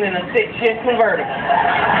flossing in a 6-inch convertible.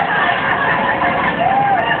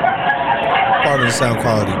 Part of the sound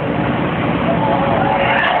quality.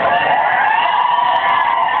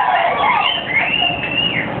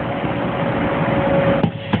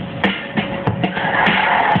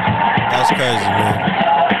 That's crazy, man.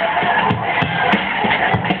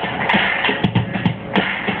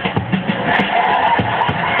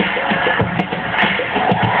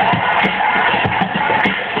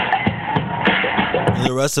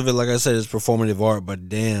 The rest of it, like I said, is performative art, but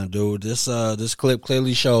damn, dude, this clip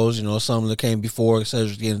clearly shows, something that came before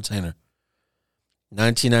Cedric the Entertainer.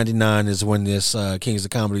 1999 is when this Kings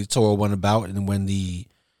of Comedy tour went about, and when the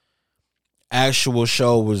actual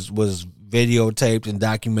show was videotaped and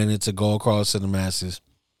documented to go across to the masses.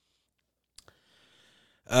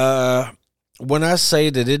 When I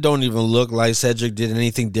say that it don't even look like Cedric did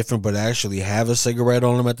anything different but actually have a cigarette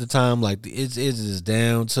on him at the time, like it is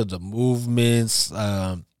down to the movements.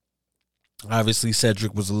 Obviously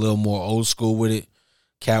Cedric was a little more old school with it.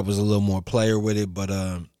 Cat was a little more player with it, but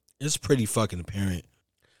it's pretty fucking apparent.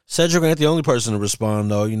 Cedric ain't the only person to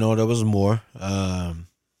respond though. There was more. Like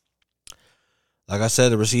I said,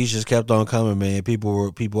 the receipts just kept on coming, man.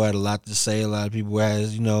 People had a lot to say. A lot of people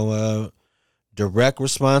had, direct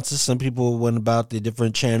responses. Some people went about the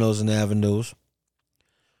different channels and avenues.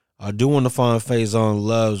 I do want to find Faison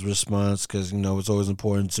Love's response because, it's always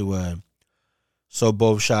important to show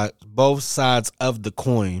both sides of the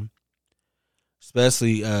coin,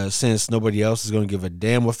 especially since nobody else is going to give a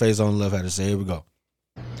damn what Faison Love had to say. Here we go.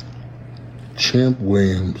 Champ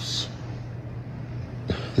Williams.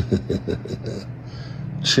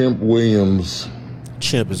 Champ Williams.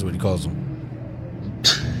 Chimp is what he calls him.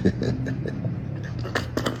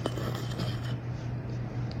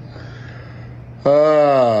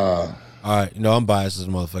 All right, I'm biased as a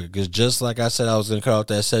motherfucker because just like I said, I was gonna cut off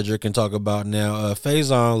that Cedric and talk about now.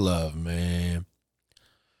 Faison Love, man.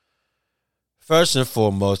 First and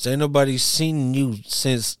foremost, ain't nobody seen you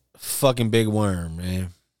since fucking Big Worm, man.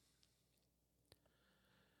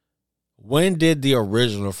 When did the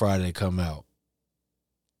original Friday come out?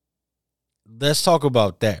 Let's talk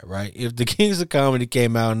about that, right? If the Kings of Comedy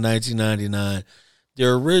came out in 1999, the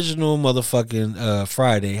original motherfucking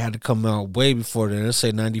Friday had to come out way before then. Let's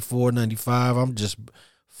say 94, 95. I'm just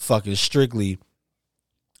fucking strictly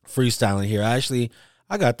freestyling here.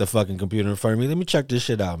 I got the fucking computer in front of me. Let me check this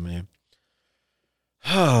shit out, man.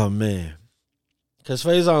 Oh, man. Because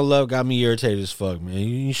Faison Love got me irritated as fuck, man.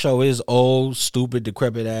 You show his old, stupid,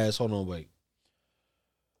 decrepit ass. Hold on, wait.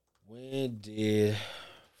 When did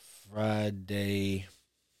Friday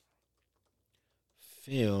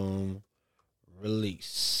film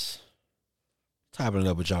release? Typing it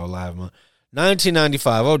up with y'all live, man.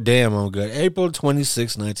 1995. Oh, damn, I'm good. April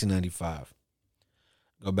 26, 1995.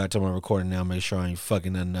 Go back to my recording now. Make sure I ain't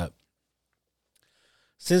fucking nothing up.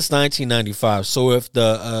 Since 1995. So if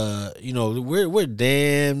the, we're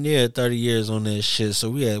damn near 30 years on this shit.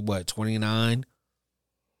 So we had, 29?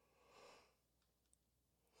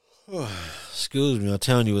 Excuse me. I'm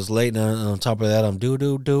telling you, it's late. Now on top of that, I'm do.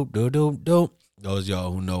 Those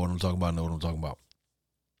y'all who know what I'm talking about know what I'm talking about.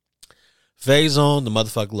 Faison, the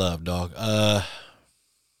motherfucker Love, dog.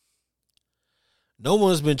 No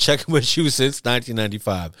one's been checking with you since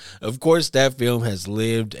 1995. Of course, that film has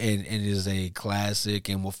lived and is a classic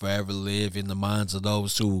and will forever live in the minds of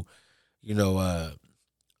those who, love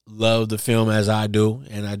the film as I do.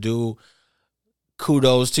 And I do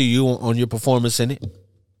kudos to you on your performance in it.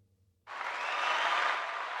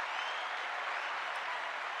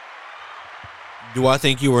 Do I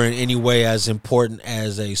think you were in any way as important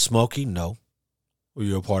as a Smokey? No. Were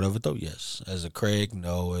you a part of it, though? Yes. As a Craig?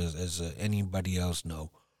 No. As anybody else? No.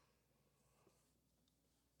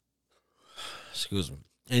 Excuse me.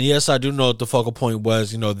 And yes, I do know what the focal point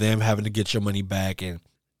was, them having to get your money back. And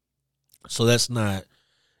so let's not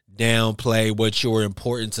downplay what your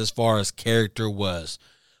importance as far as character was.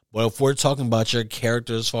 But if we're talking about your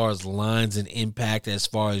character as far as lines and impact, as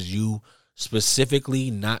far as you specifically,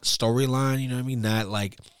 not storyline, you know what I mean? Not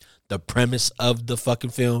like the premise of the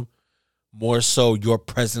fucking film. More so your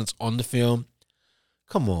presence on the film.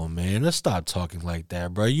 Come on, man. Let's stop talking like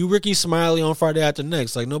that, bro. You Ricky Smiley on Friday After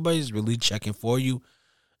Next. Like, nobody's really checking for you.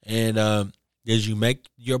 And did you make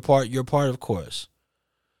your part? Your part, of course.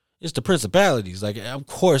 It's the principalities. Like, of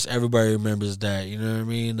course, everybody remembers that. You know what I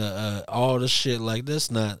mean? All the shit. Like, let's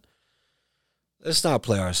not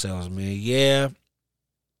play ourselves, man. Yeah.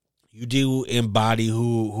 You do embody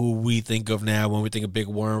who we think of now when we think of Big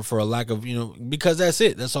Worm for a lack of, because that's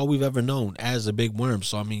it. That's all we've ever known as a Big Worm.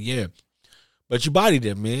 So, I mean, yeah. But you bodied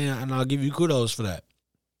it, man, and I'll give you kudos for that.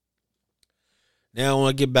 Now, I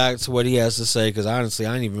want to get back to what he has to say, because honestly,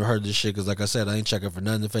 I ain't even heard this shit, because like I said, I ain't checking for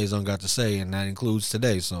nothing that Faison got to say, and that includes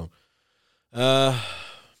today. So,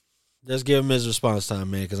 let's give him his response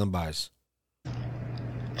time, man, because I'm biased.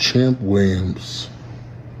 Chimp Williams.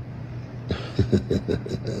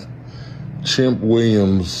 Chimp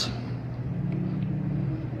Williams.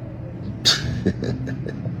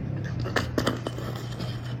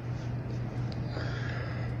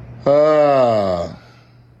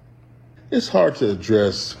 It's hard to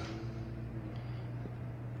address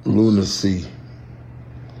lunacy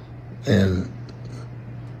and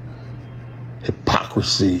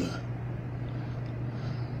hypocrisy,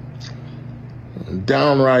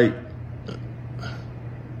 downright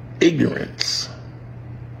ignorance.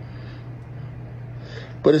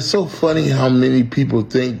 But it's so funny how many people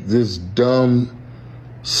think this dumb,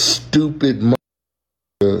 stupid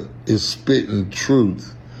motherfucker is spitting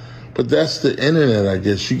truth. But that's the internet, I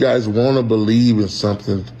guess. You guys want to believe in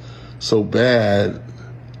something so bad.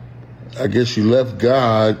 I guess you left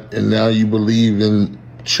God and now you believe in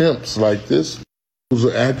chimps like this. Who's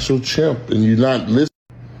an actual chimp and you're not listening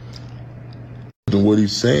to what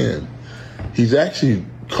he's saying. He's actually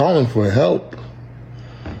calling for help.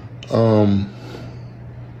 All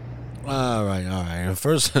right. And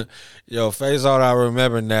first, Faison, I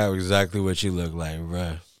remember now exactly what you look like,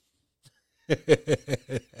 bro.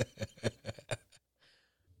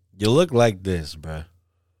 You look like this, bro.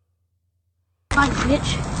 Bike,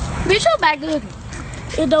 bitch. Bitch, your back ugly.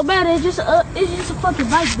 It don't matter. It's just a fucking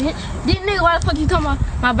bike, bitch. Then nigga, why the fuck you talking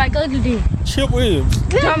about my bike ugly then? Chip Williams.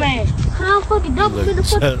 Dumbass. I'm fucking double in the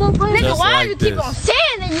fucking foot, nigga, why you keep on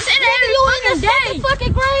saying that? You said that every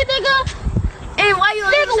fucking grade, nigga. And why you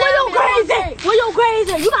nigga, where your grades at? Where your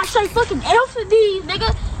grades at? You got straight fucking F's and D's,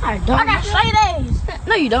 nigga. I got straight A's.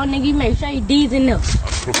 No, you don't, nigga. You make sure your D's in there.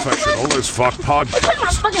 Professional as fuck podcast. Put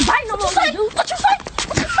my fucking bike no more, dude. What you say?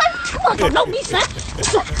 What you say? Come on, don't no beef, son.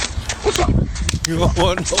 What's up? You don't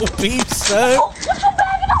want no beef, son? What you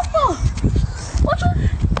bagging up for? What you?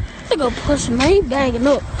 Nigga pussy, man. He bagging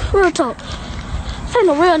up. Real talk. This ain't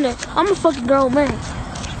no real nigga. I'm a fucking grown man.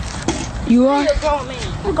 You are? You're a grown man.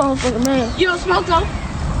 I'm a grown fucking man. You don't smoke, though?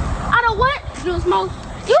 I don't what? You don't smoke?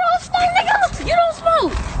 You don't smoke, nigga. You don't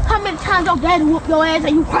smoke. How many times your daddy whoop your ass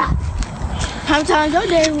and you cry? How many times your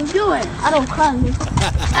daddy whoop your ass? I don't cry, nigga.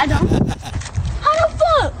 I don't. How the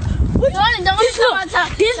fuck? What you don't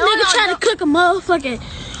this nigga trying to cook a motherfucking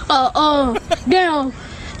damn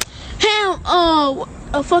ham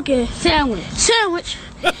a fucking sandwich.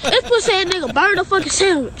 This pussy ass nigga burn a fucking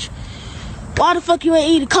sandwich. Why the fuck you ain't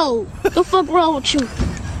eat it cold? The fuck wrong with you?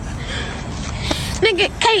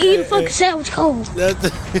 Nigga can't eat a fucking sandwich cold.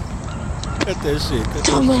 Cut that shit.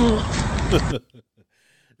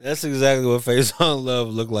 That's exactly what Face on Love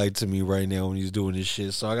look like to me right now when he's doing this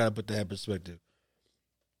shit. So I gotta put that in perspective.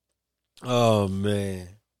 Oh man.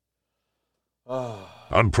 Oh.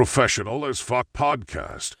 Unprofessional as fuck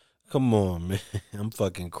podcast. Come on, man. I'm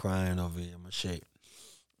fucking crying over here in my shape.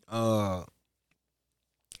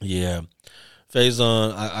 Yeah.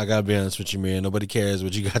 Faison, I gotta be honest with you, man. Nobody cares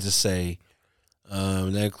what you got to say.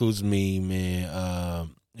 That includes me, man.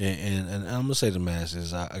 And I'm gonna say the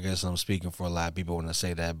masses. I guess I'm speaking for a lot of people when I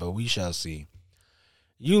say that, but we shall see.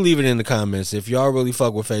 You leave it in the comments if y'all really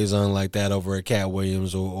fuck with Faison like that over at Cat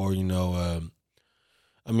Williams or you know,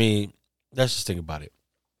 I mean, let's just think about it.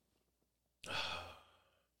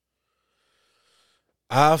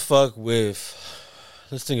 I fuck with.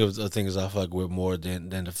 Let's think of the things I fuck with more than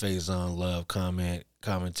the Faison Love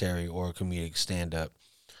commentary or comedic stand up.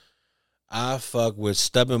 I fuck with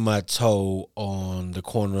stubbing my toe on the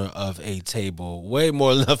corner of a table way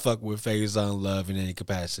more than I fuck with Faison Love in any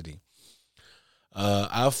capacity.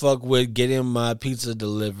 I fuck with getting my pizza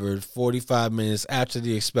delivered 45 minutes after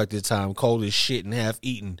the expected time, cold as shit and half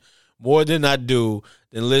eaten, more than I do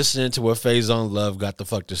than listening to what Faison Love got the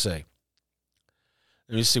fuck to say.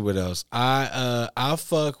 Let me see what else. I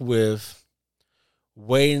fuck with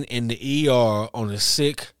waiting in the ER on a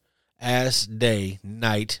sick ass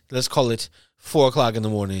night. Let's call it 4:00 in the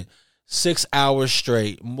morning, 6 hours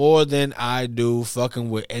straight, more than I do fucking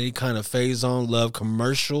with any kind of Faison Love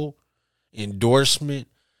commercial, endorsement,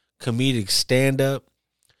 comedic stand up,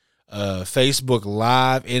 Facebook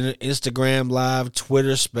Live, Instagram Live,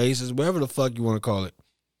 Twitter Spaces, whatever the fuck you want to call it.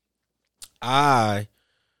 I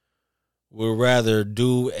would rather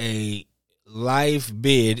do a life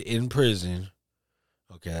bid in prison.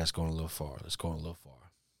 Okay, that's going a little far. Let's go a little far.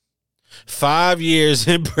 5 years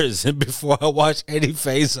in prison before I watch any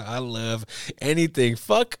Faison Love anything.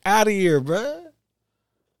 Fuck out of here, bruh.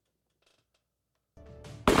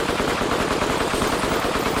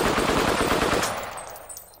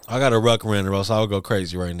 I got a ruck rant or else I'll go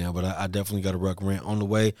crazy right now, but I definitely got a ruck rant on the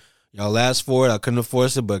way. Y'all asked for it. I couldn't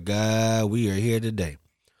force it, but God, we are here today.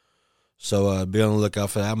 So be on the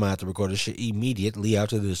lookout for that. I might have to record this shit immediately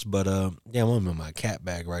after this. But damn, I'm in my cat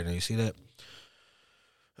bag right now. You see that?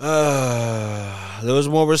 There was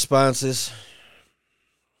more responses.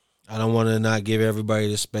 I don't want to not give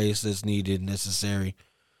everybody the space that's needed, necessary.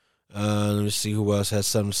 Let me see who else has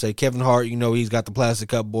something to say. Kevin Hart, you know, he's got the Plastic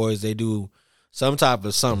Cup Boys. They do some type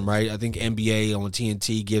of something, right? I think NBA on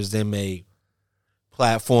TNT gives them a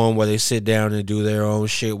platform where they sit down and do their own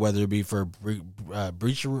shit, whether it be for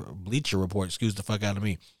Bleacher Report. Excuse the fuck out of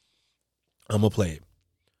me. I'm going to play it.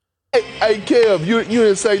 Hey, Kev, you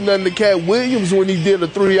didn't say nothing to Cat Williams when he did a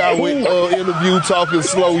 3-hour interview talking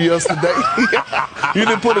slow yesterday. You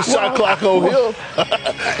didn't put a shot clock on him.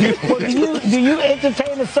 Well, do you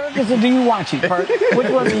entertain the circus or do you watch it, Perk? Which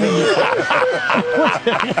one do you do?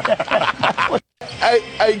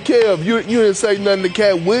 Hey, Kev, you didn't say nothing to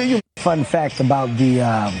Cat Williams. Fun fact about the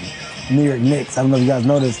New York Knicks. I don't know if you guys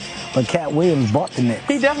noticed, but Cat Williams bought the Knicks.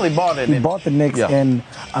 He definitely bought it. He bought the Knicks, yeah. And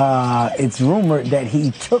it's rumored that he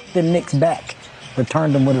took the Knicks back,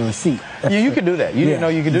 returned them with a receipt. You could do that. You didn't know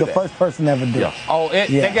you could do that. The first person ever did. Yeah. Oh, they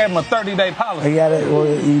gave him a 30-day policy.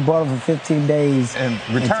 He bought him for 15 days. And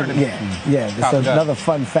returned it. Yeah. That's another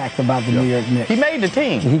fun fact about the New York Knicks. He made the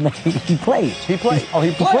team. He played. He played. Oh,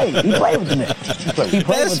 he played. He played with the Knicks.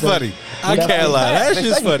 That's funny. I can't lie. That's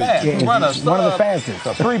just funny. Yeah, one of the fastest.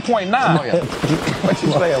 3.9. What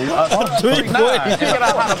you say? 3.9. He figured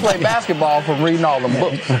out how to play basketball from reading all the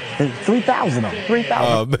books. 3,000 of them. 3,000.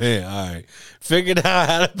 Oh, man. All right. Figured out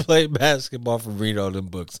how to play basketball from reading all them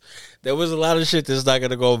books. There was a lot of shit that's not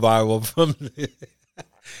going to go viral from this.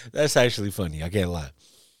 That's actually funny. I can't lie.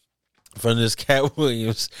 from this Cat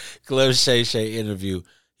Williams Club Shay Shay interview.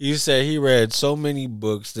 He said he read so many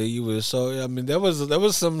books that he was so. I mean, there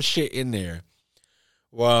was some shit in there.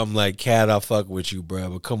 Well, I'm like, Cat, I fuck with you, bro,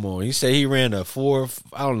 but come on. He said he ran a 4.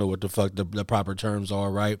 I don't know what the fuck the proper terms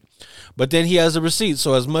are, right? But then he has a receipt.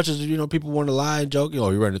 So as much as people want to lie and joke, he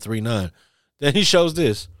ran a 3.9. Then he shows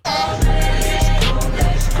this.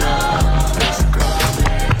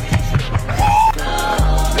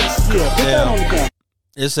 Yeah,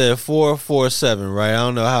 it said 4.47, right? I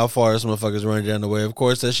don't know how far this motherfucker's running down the way. Of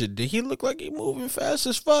course, that shit. He looked like he moving fast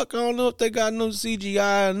as fuck. I don't know if they got no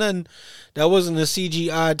CGI or nothing. That wasn't a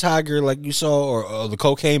CGI tiger like you saw, or the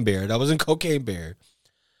cocaine bear. That wasn't cocaine bear.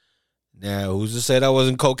 Now, who's to say that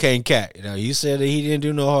wasn't cocaine cat? He said that he didn't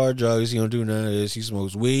do no hard drugs. He don't do none of this. He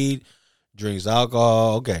smokes weed, drinks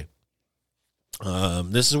alcohol. Okay.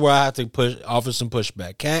 This is where I have to offer some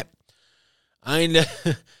pushback. Cat,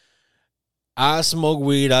 I smoke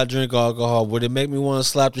weed, I drink alcohol. Would it make me want to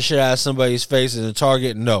slap the shit out of somebody's face in a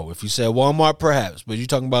Target? No. If you said Walmart, perhaps. But you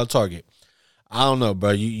talking about Target. I don't know,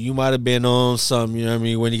 bro. You might have been on something, you know what I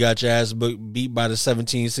mean, when you got your ass beat by the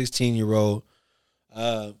 17, 16-year-old.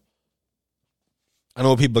 I know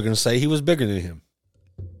what people are going to say. He was bigger than him.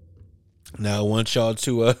 Now, I want y'all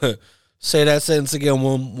to say that sentence again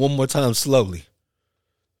one more time slowly.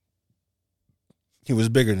 He was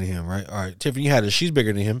bigger than him, right? All right. Tiffany had it. She's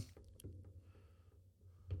bigger than him.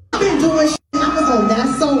 I've been doing shit. I was on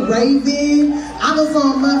That's So Raven. I was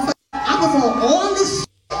on all this shit.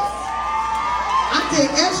 I did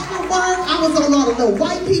extra work. I was on all the little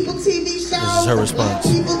white people TV shows. This is her response.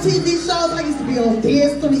 Black people TV shows. I used to be on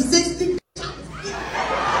Dance 360.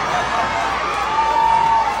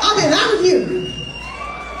 I've been out here.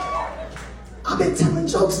 I've been telling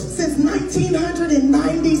jokes since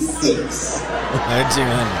 1996.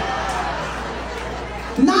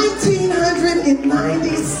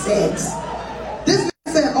 1996. This man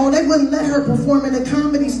said, oh, they wouldn't let her perform in the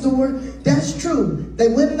Comedy Store. That's true. They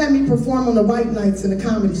wouldn't let me perform on the white nights in the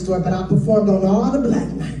Comedy Store, but I performed on all the black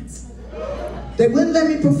nights. They wouldn't let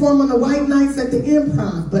me perform on the white nights at the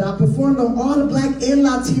Improv, but I performed on all the black and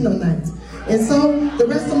Latino nights. And so the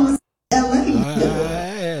rest of my LA.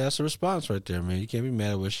 Yeah, that's a response right there, man. You can't be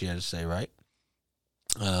mad at what she had to say, right?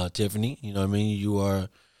 Tiffany, you know what I mean? You are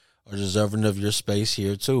deserving of your space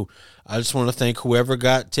here too. I just want to thank whoever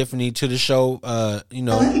got Tiffany to the show,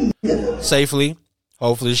 safely.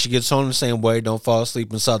 Hopefully she gets home the same way. Don't fall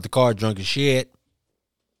asleep inside the car drunk as shit.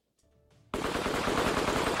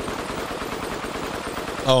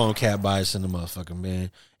 Oh, I'm cat bias in the motherfucker,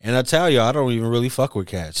 man. And I tell you, I don't even really fuck with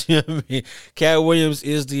cats. You know what I mean? Cat Williams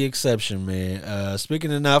is the exception, man.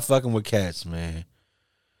 Speaking of not fucking with cats, man.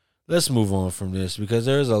 Let's move on from this because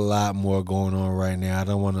there's a lot more going on right now. I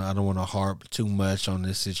don't want to harp too much on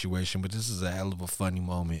this situation, but this is a hell of a funny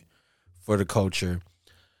moment for the culture.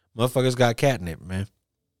 Motherfuckers got catnip, man.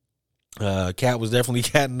 Cat was definitely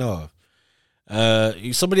catting off.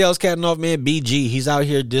 Somebody else catting off, man. BG, he's out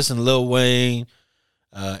here dissing Lil Wayne.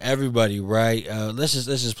 Everybody, right? Let's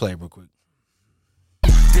just play it real quick.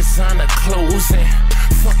 Designer clothes and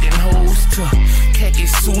fucking hoes to khaki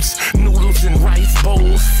suits, noodles and rice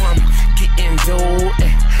bowls. From getting dough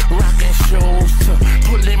and rocking shows to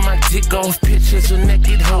pulling my dick off pictures of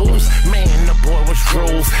naked hoes. Man, the boy was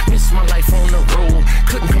drove, missed my life on the road.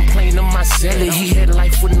 Couldn't complain to my celly, he had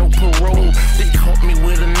life with no parole. They caught me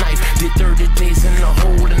with a knife, did 30 days in the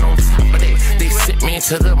hole. And on top of that, they sent me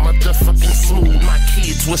into the motherfucking smooth. My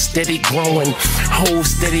kids was steady growing,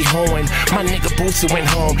 hoes steady hoeing. My nigga Boosie went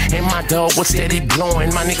home and my dog was steady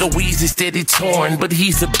blowing. My nigga Weezy steady torn, but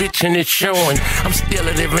he's a bitch and it's showing. I'm still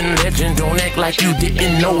a living legend, don't act like you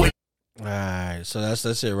didn't know it. Alright, so that's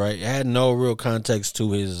it, right? It had no real context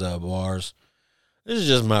to his bars. This is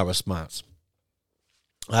just my response.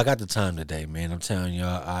 I got the time today, man. I'm telling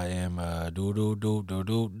y'all, I am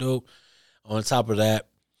do. On top of that,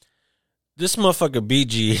 this motherfucker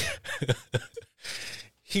BG,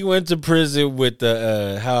 he went to prison with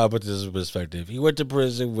the how I put this in perspective. He went to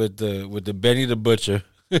prison with the Benny the Butcher.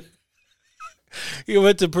 He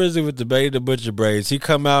went to prison with the Benny the Butcher braids. He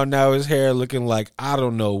come out now, his hair looking like I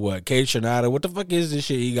don't know what. K Trinata. What the fuck is this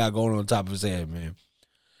shit he got going on top of his head, man?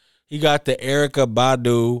 He got the Erykah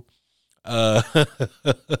Badu,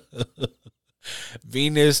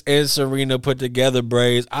 Venus and Serena put together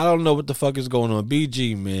braids. I don't know what the fuck is going on.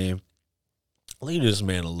 BG, man. Leave this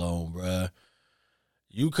man alone, bruh.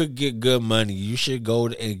 You could get good money. You should go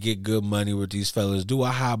and get good money with these fellas. Do a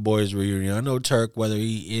Hot Boys reunion. I know Turk, whether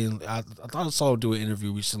he in, I thought I saw him do an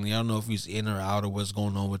interview recently. I don't know if he's in or out or what's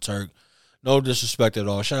going on with Turk. No disrespect at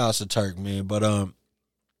all. Shout out to Turk, man. But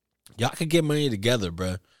y'all could get money together,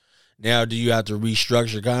 bruh. Now, do you have to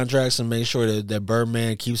restructure contracts and make sure that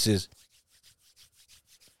Birdman keeps his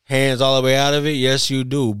hands all the way out of it? Yes, you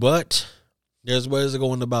do. But there's ways of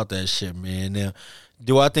going about that shit, man. Now,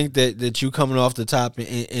 do I think that you coming off the top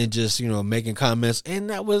and just, you know, making comments, and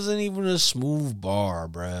that wasn't even a smooth bar,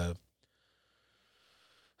 bruh.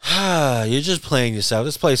 You're just playing yourself.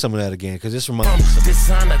 Let's play some of that again, because this reminds me of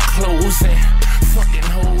designer clothes and fucking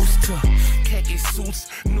hoes to khaki suits.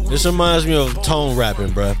 This reminds me of tone rapping,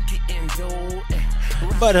 bruh.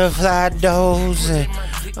 Butterfly doors and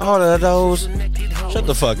all of those. Shut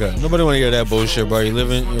the fuck up. Nobody want to hear that bullshit, bro.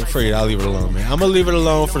 You're free. I'll leave it alone, man. I'm gonna leave it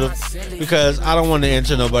alone because I don't want to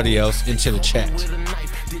enter nobody else into the chat.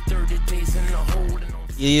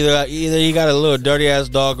 Either you got a little dirty ass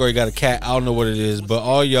dog or you got a cat. I don't know what it is, but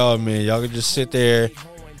all y'all, man, y'all can just sit there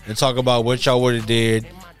and talk about what y'all would have did.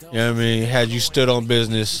 You know what I mean? Had you stood on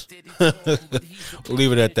business. We'll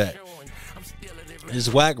leave it at that. It's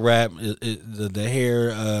whack rap. The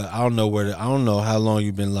hair. I don't know how long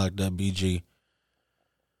you've been locked up, BG.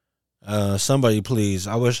 Somebody please.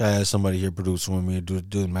 I wish I had somebody here producing with me to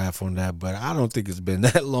do the math on that, but I don't think it's been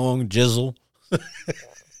that long. Jizzle.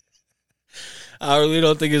 I really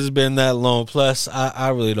don't think it's been that long. Plus, I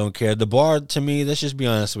really don't care. The bar, to me, let's just be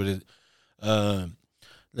honest with it.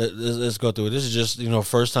 Let's go through it. This is just, you know,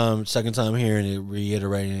 first time, second time hearing it,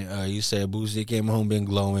 reiterating it. You said Boosie came home, been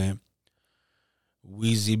glowing.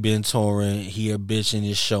 Weezy been touring. He a bitch and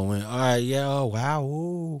is showing. All right, yeah, oh, wow.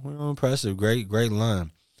 Ooh, impressive. Great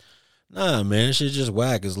line. Nah, man, shit just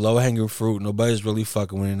whack. It's low-hanging fruit. Nobody's really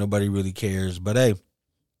fucking with it. Nobody really cares. But, hey,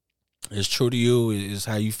 it's true to you. It's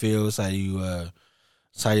how you feel. It's how you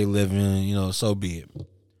living. You know, so be it.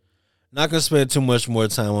 Not going to spend too much more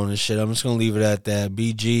time on this shit. I'm just going to leave it at that.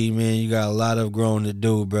 BG, man, you got a lot of growing to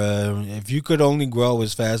do, bro. If you could only grow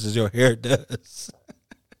as fast as your hair does,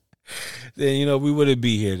 then, you know, we wouldn't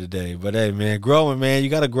be here today. But, hey, man, growing, man. You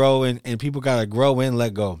got to grow, and people got to grow and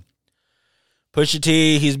let go. Pusha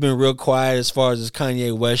T, he's been real quiet as far as this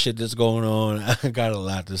Kanye West shit that's going on. I got a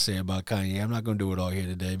lot to say about Kanye. I'm not going to do it all here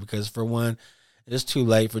today because, for one, it's too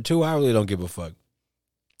late. For two, I really don't give a fuck.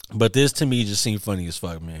 But this, to me, just seemed funny as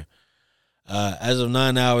fuck, man. As of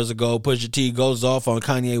 9 hours ago, Pusha T goes off on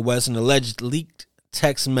Kanye West, an alleged leaked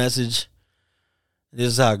text message.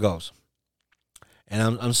 This is how it goes. And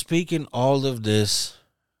I'm speaking all of this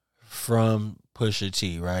from Pusha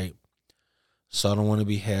T, right? So I don't want to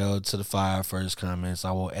be held to the fire for his comments.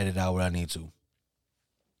 I will edit out what I need to.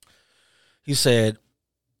 He said,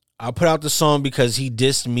 I put out the song because he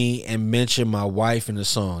dissed me and mentioned my wife in the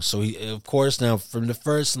song. So, he, of course, now from the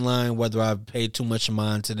first line, whether I paid too much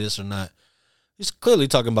mind to this or not, he's clearly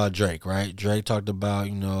talking about Drake, right? Drake talked about,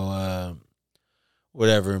 you know,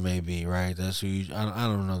 whatever it may be, right? That's who I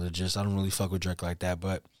don't know the gist. I don't really fuck with Drake like that.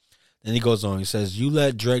 But then he goes on. He says, you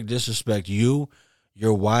let Drake disrespect you,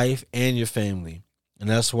 your wife, and your family. And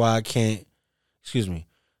that's why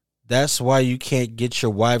that's why you can't get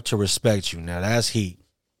your wife to respect you. Now, that's heat.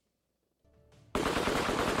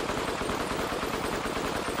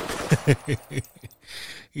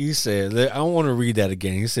 He said, I want to read that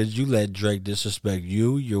again. He said, you let Drake disrespect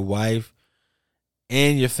you, your wife,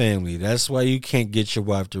 and your family. That's why you can't get your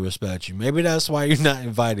wife to respect you. Maybe that's why you're not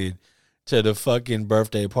invited to the fucking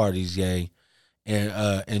birthday parties, yay.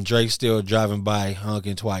 And Drake still driving by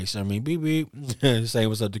honking twice. I mean, beep, beep. Saying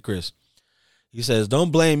what's up to Chris. He says,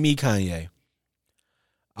 don't blame me, Kanye.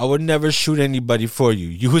 I would never shoot anybody for you.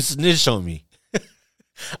 You would snitch on me.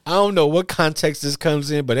 I don't know what context this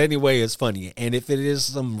comes in, but anyway, it's funny. And if it is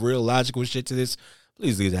some real logical shit to this,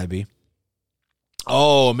 please leave that be.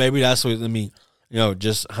 Oh, maybe that's what I mean. You know,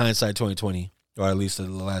 just hindsight 2020, or at least the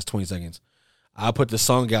last 20 seconds. I put the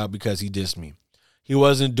song out because he dissed me. He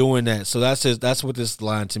wasn't doing that. So that's what this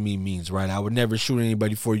line to me means, right? I would never shoot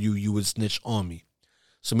anybody for you. You would snitch on me.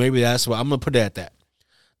 So maybe that's what I'm going to put it at that.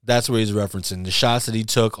 That's where he's referencing the shots that he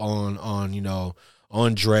took on, you know,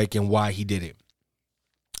 on Drake and why he did it.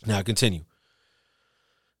 Now continue.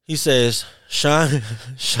 He says, Shine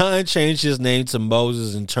changed his name to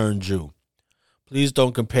Moses and turned Jew. Please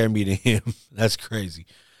don't compare me to him. That's crazy.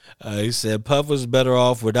 He said, Puff was better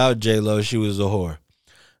off without J-Lo. She was a whore.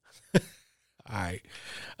 All right.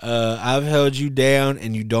 I've held you down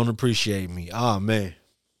and you don't appreciate me. Oh, man.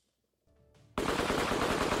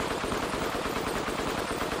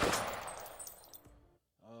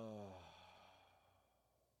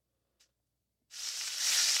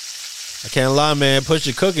 I can't lie, man.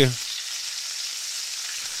 Pusha cooking.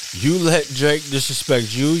 You let Drake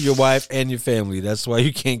disrespect you, your wife, and your family. That's why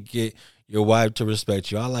you can't get your wife to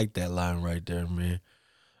respect you. I like that line right there, man.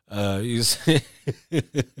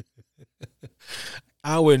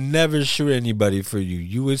 I would never shoot anybody for you.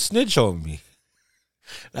 You would snitch on me.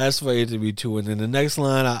 That's funny to me too. And then the next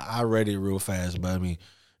line, I read it real fast, but I mean,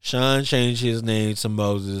 Sean changed his name to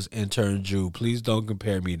Moses and turned Jew. Please don't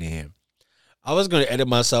compare me to him. I was going to edit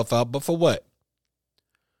myself out, but for what?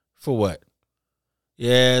 For what?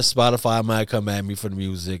 Yeah, Spotify might come at me for the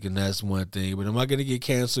music, and that's one thing. But am I going to get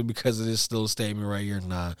canceled because of this little statement right here?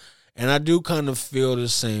 Nah. And I do kind of feel the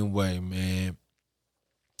same way, man.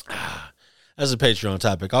 That's a Patreon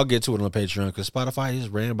topic. I'll get to it on Patreon because Spotify is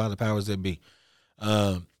ran by the powers that be.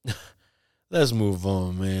 Let's move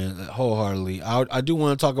on, man. Wholeheartedly. I do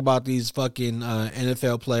want to talk about these fucking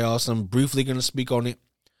NFL playoffs. I'm briefly going to speak on it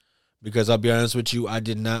because I'll be honest with you, I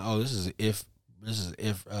did not. Oh, this is if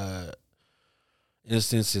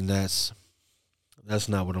instance, and that's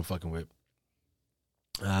not what I'm fucking with.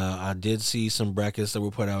 I did see some brackets that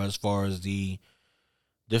were put out as far as the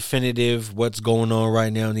definitive what's going on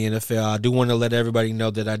right now in the NFL. I do want to let everybody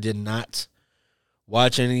know that I did not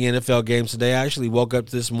watch any NFL games today. I actually woke up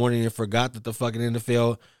this morning and forgot that the fucking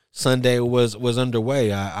NFL Sunday was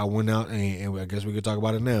underway. I went out and I guess we could talk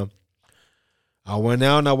about it now. I went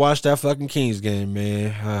out and I watched that fucking Kings game,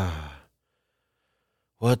 man.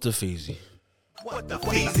 What the feezy. What the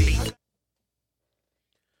feezy.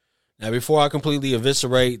 Now, before I completely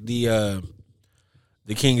eviscerate the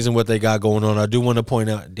Kings and what they got going on, I do want to point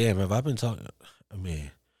out, damn, have I been talking?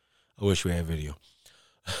 Man, I wish we had video.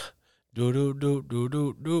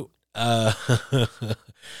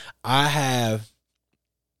 I have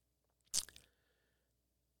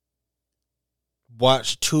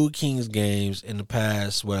watched 2 Kings games in the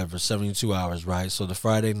past, 72 hours, right? So the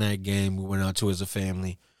Friday night game we went out to as a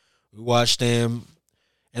family. We watched them,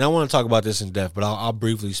 and I want to talk about this in depth, but I'll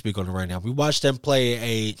briefly speak on it right now. We watched them play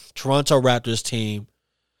a Toronto Raptors team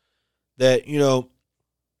that, you know,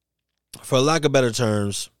 for lack of better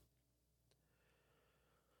terms,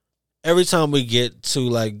 every time we get to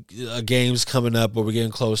like games coming up or we're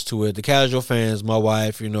getting close to it, the casual fans, my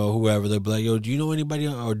wife, you know, whoever, they'll be like, yo, do you know anybody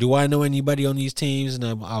or do I know anybody on these teams?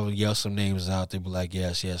 And I'll yell some names out. They'll be like,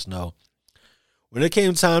 yes, no. When it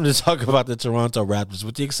came time to talk about the Toronto Raptors,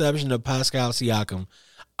 with the exception of Pascal Siakam,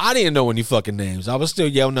 I didn't know any fucking names. I was still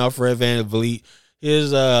yelling out Fred VanVleet.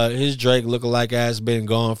 His Drake lookalike ass been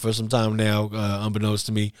gone for some time now, unbeknownst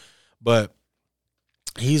to me. But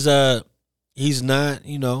he's not,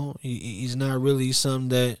 you know, he's not really something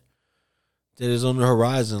that is on the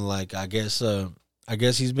horizon. Like I guess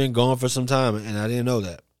he's been gone for some time, and I didn't know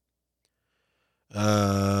that.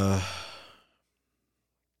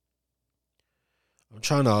 I'm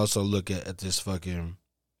trying to also look at this fucking.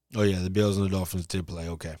 Oh yeah, the Bills and the Dolphins did play.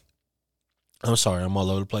 Okay, I'm sorry, I'm all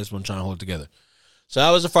over the place, but I'm trying to hold it together. So that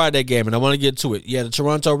was a Friday game, and I want to get to it. Yeah, the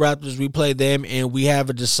Toronto Raptors, we played them, and we have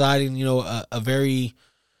a deciding, you know, a very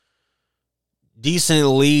decent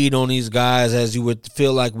lead on these guys, as you would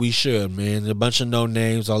feel like we should, man. A bunch of no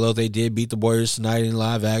names, although they did beat the Warriors tonight in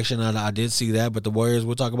live action. I did see that, but the Warriors,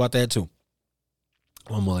 we'll talk about that too.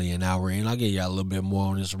 I'm only an hour in. I'll get y'all a little bit more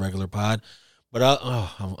on this regular pod, but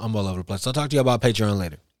I'm all over the place. I'll talk to you about Patreon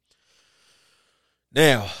later.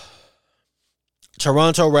 Now,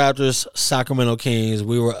 Toronto Raptors, Sacramento Kings,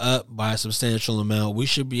 we were up by a substantial amount. We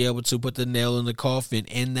should be able to put the nail in the coffin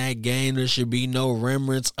in that game. There should be no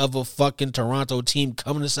remnants of a fucking Toronto team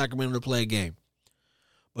coming to Sacramento to play a game.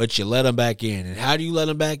 But you let them back in. And how do you let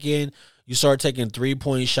them back in? You start taking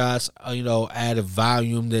 3-point shots, you know, at a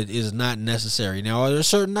volume that is not necessary. Now, are there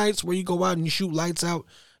certain nights where you go out and you shoot lights out?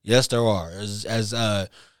 Yes, there are.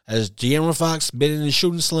 Has De'Aaron Fox been in the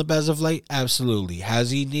shooting slump as of late? Absolutely.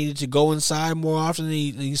 Has he needed to go inside more often than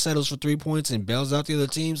he settles for 3 points and bails out the other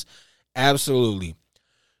teams? Absolutely.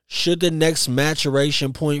 Should the next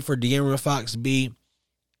maturation point for De'Aaron Fox be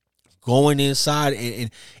going inside?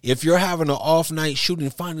 And if you're having an off night shooting,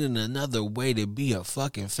 finding another way to be a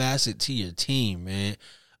fucking facet to your team, man.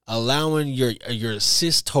 Allowing your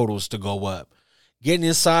assist totals to go up. Getting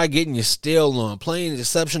inside, getting your steal on, playing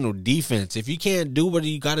exceptional defense. If you can't do what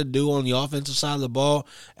you got to do on the offensive side of the ball,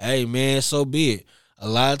 hey, man, so be it. A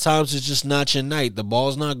lot of times it's just not your night. The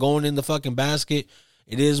ball's not going in the fucking basket.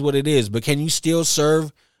 It is what it is. But can you still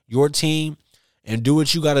serve your team and do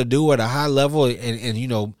what you got to do at a high level and, you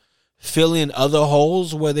know, fill in other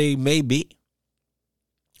holes where they may be?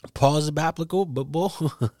 Pause if applicable, but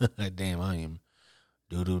bull. Damn, I am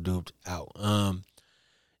doo-doo-dooped out.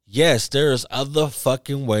 Yes, there's other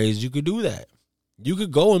fucking ways you could do that. You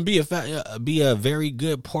could go and be a very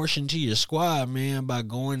good portion to your squad, man, by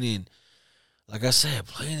going in, like I said,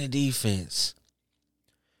 playing the defense,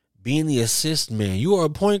 being the assist man. You are a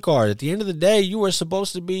point guard. At the end of the day, you are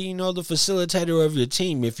supposed to be, you know, the facilitator of your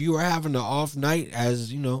team. If you are having an off night,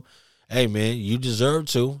 as you know, Hey, man, you deserve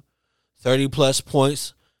to. 30-plus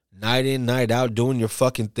points, night in, night out, doing your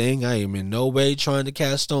fucking thing. I am in no way trying to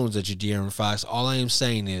cast stones at you, De'Aaron Fox. All I am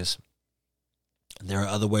saying is there are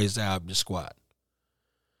other ways to help your squad.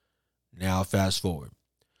 Now, fast forward.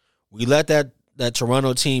 We let that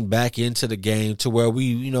Toronto team back into the game to where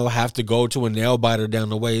we, have to go to a nail-biter down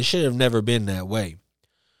the way. It should have never been that way.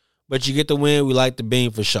 But you get the win. We like the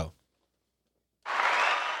beam for sure.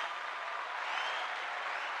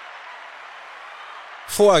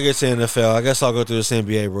 Before I get to NFL, I guess I'll go through this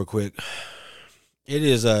NBA real quick. It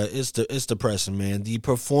is it's depressing, man. The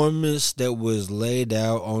performance that was laid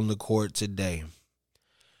out on the court today,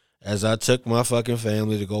 as I took my fucking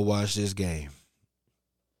family to go watch this game.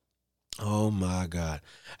 Oh my God.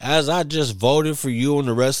 As I just voted for you and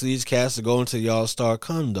the rest of these cats to go into the All-Star,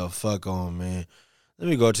 come the fuck on, man. Let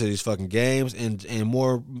me go to these fucking games and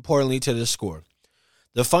more importantly to the score.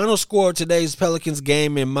 The final score of today's Pelicans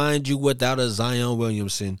game, and mind you, without a Zion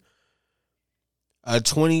Williamson, a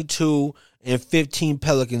 22-15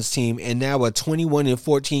 Pelicans team, and now a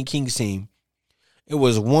 21-14 Kings team. It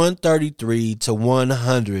was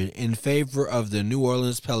 133-100 in favor of the New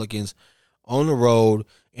Orleans Pelicans on the road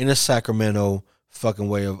in a Sacramento fucking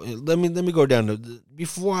way. Let me go down to,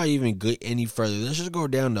 before I even get any further, let's just go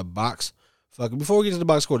down the box. Before we get to the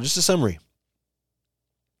box score, just a summary.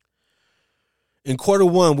 In quarter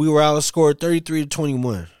one, we were outscored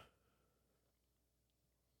 33-21.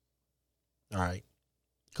 All right.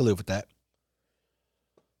 Could live with that.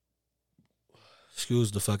 Excuse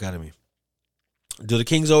the fuck out of me. Do the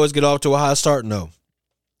Kings always get off to a high start? No.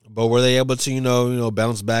 But were they able to,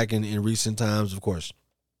 bounce back in recent times? Of course.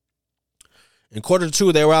 In quarter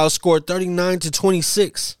two, they were outscored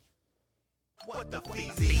 39-26.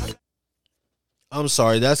 I'm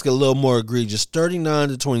sorry, that's a little more egregious.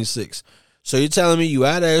 39-26. So you're telling me you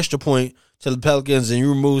add an extra point to the Pelicans and you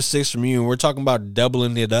remove 6 from you, and we're talking about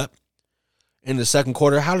doubling it up in the second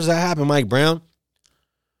quarter? How does that happen, Mike Brown?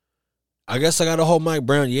 I guess I got to hold Mike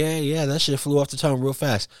Brown. Yeah, that shit flew off the tongue real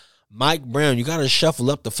fast. Mike Brown, you got to shuffle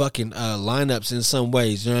up the fucking lineups in some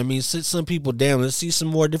ways. You know what I mean? Sit some people down. Let's see some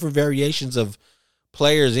more different variations of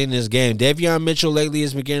players in this game. Davion Mitchell lately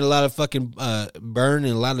has been getting a lot of fucking burn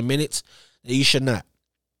and a lot of minutes that you should not.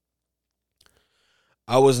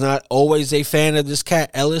 I was not always a fan of this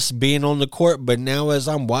cat Ellis being on the court, but now as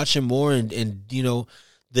I'm watching more and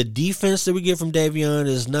the defense that we get from Davion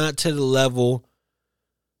is not to the level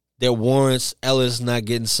that warrants Ellis not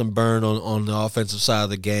getting some burn on the offensive side of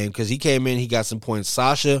the game, because he came in, he got some points.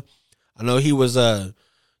 Sasha, I know he was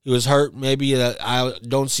hurt. Maybe I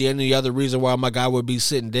don't see any other reason why my guy would be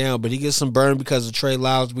sitting down, but he gets some burn because of Trey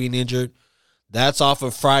Lyles being injured. That's off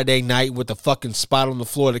of Friday night with the fucking spot on the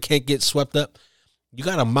floor that can't get swept up. You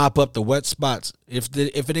got to mop up the wet spots. If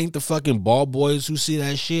it ain't the fucking ball boys who see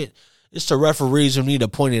that shit, it's the referees who need to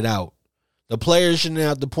point it out. The players shouldn't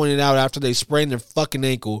have to point it out after they sprain their fucking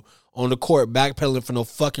ankle on the court, backpedaling for no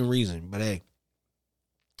fucking reason. But hey,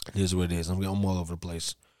 it is what it is. I'm all over the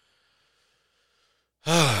place.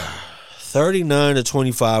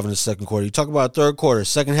 39-25 in the second quarter. You talk about third quarter,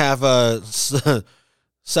 second half.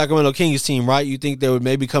 Sacramento Kings team, right? You think they would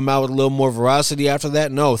maybe come out with a little more veracity after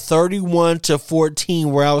that? No,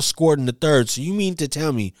 31-14 were outscored in the third. So you mean to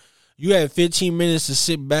tell me you had 15 minutes to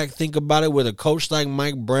sit back, think about it with a coach like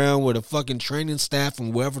Mike Brown, with a fucking training staff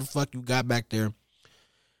and whoever the fuck you got back there,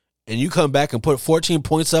 and you come back and put 14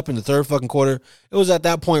 points up in the third fucking quarter? It was at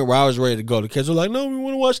that point where I was ready to go. The kids were like, no, we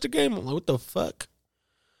want to watch the game. I'm like, what the fuck?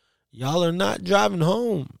 Y'all are not driving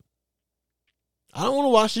home. I don't want to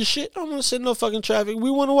watch this shit. I don't want to sit in no fucking traffic.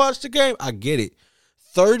 We want to watch the game. I get it.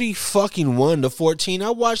 30-14. I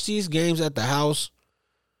watch these games at the house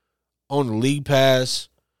on the League Pass.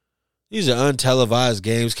 These are untelevised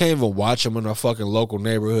games. Can't even watch them in our fucking local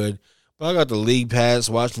neighborhood. But I got the League Pass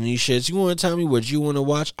watching these shits. You want to tell me what you want to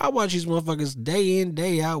watch? I watch these motherfuckers day in,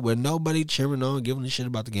 day out with nobody cheering on, giving a shit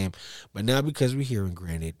about the game. But now because we're here, and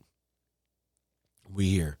granted, we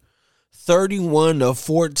here.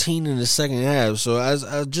 31-14 in the second half. So as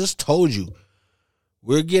I just told you,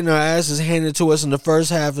 we're getting our asses handed to us in the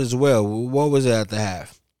first half as well. What was it at the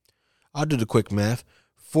half? I'll do the quick math.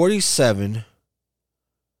 47-72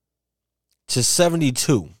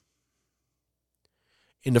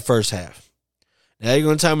 in the first half. Now you're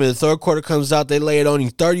going to tell me the third quarter comes out, they lay it on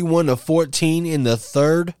you 31-14 in the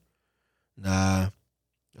third? Nah,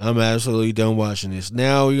 I'm absolutely done watching this.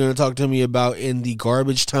 Now you're going to talk to me about in the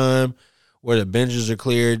garbage time where the benches are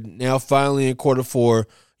cleared. Now finally in quarter four,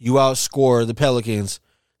 you outscore the Pelicans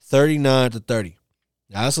 39-30.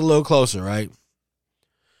 Now that's a little closer, right?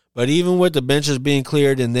 But even with the benches being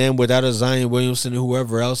cleared and then without a Zion Williamson or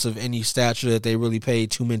whoever else of any stature that they really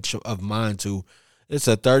paid too much of mind to, it's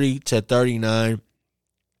a 30-39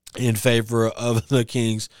 in favor of the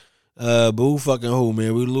Kings. But who fucking who,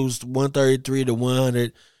 man? We lose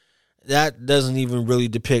 133-100. That doesn't even really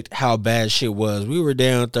depict how bad shit was. We were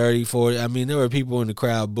down 30-40. I mean, there were people in the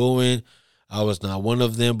crowd booing. I was not one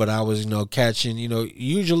of them, but I was, catching,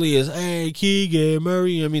 usually it's, hey, Keegan,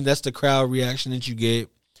 Murray. I mean, that's the crowd reaction that you get.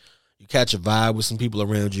 You catch a vibe with some people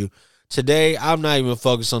around you. Today, I'm not even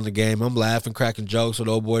focused on the game. I'm laughing, cracking jokes with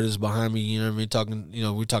old boy that's behind me, talking,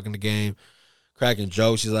 we're talking the game, cracking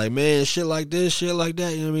jokes. He's like, man, shit like this, shit like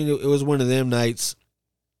that. It was one of them nights.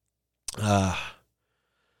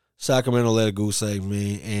 Sacramento let a goose egg,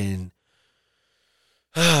 man. And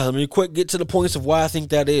let me quick get to the points of why I think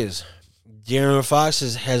that is. De'Aaron Fox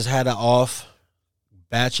has had an off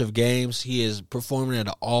batch of games. He is performing at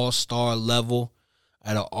an all-star level,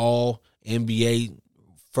 at an all-NBA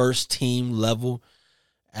first-team level,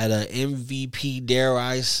 at an MVP, dare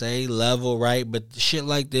I say, level, right? But shit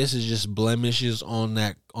like this is just blemishes on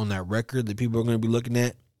that record that people are going to be looking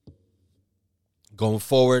at going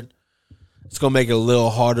forward. It's going to make it a little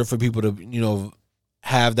harder for people to,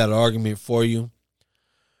 have that argument for you.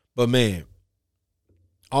 But, man,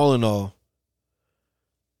 all in all,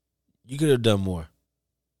 you could have done more.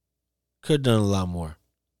 Could have done a lot more.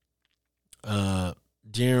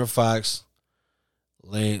 De'Aaron Fox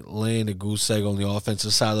laying the goose egg on the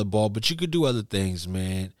offensive side of the ball, but you could do other things,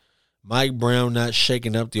 man. Mike Brown not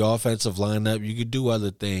shaking up the offensive lineup. You could do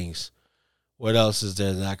other things. What else is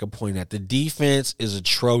there that I could point at? The defense is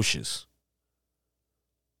atrocious.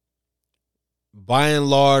 By and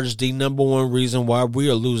large, the number one reason why we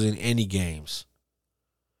are losing any games.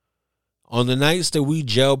 On the nights that we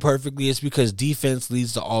gel perfectly, it's because defense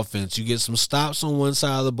leads the offense. You get some stops on one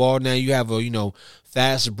side of the ball. Now you have a,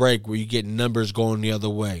 fast break where you get numbers going the other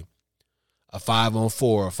way. A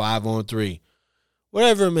 5-on-4, a 5-on-3.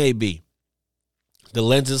 Whatever it may be. That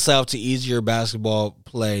lends itself to easier basketball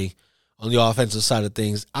play on the offensive side of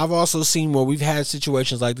things. I've also seen where we've had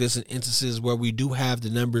situations like this in instances where we do have the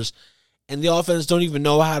numbers and the offense don't even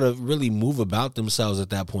know how to really move about themselves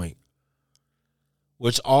at that point.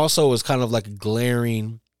 Which also is kind of like a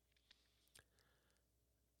glaring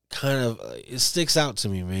it sticks out to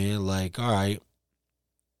me, man. Like, all right,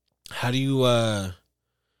 how do you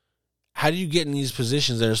get in these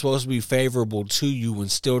positions that are supposed to be favorable to you and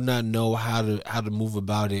still not know how to move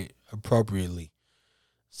about it appropriately?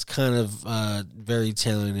 It's kind of very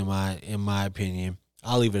telling in my opinion.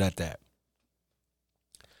 I'll leave it at that.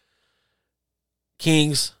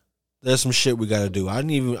 Kings, there's some shit we got to do. I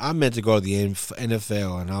meant to go to the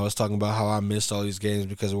NFL, and I was talking about how I missed all these games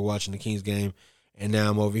because we're watching the Kings game, and now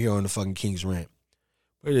I'm over here on the fucking Kings rant.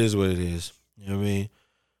 But it is what it is. You know what I mean?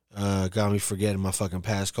 Got me forgetting my fucking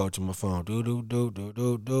passcode to my phone.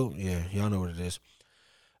 Do. Yeah, y'all know what it is.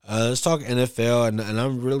 Let's talk NFL, and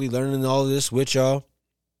I'm really learning all of this with y'all.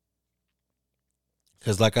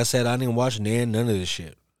 Because like I said, I didn't watch none of this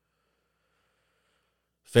shit.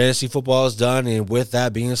 Fantasy football is done, and with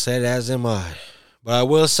that being said, as am I. But I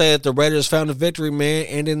will say that the Raiders found a victory, man,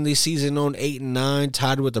 ending the season on 8-9,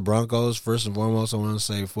 tied with the Broncos. First and foremost, I want to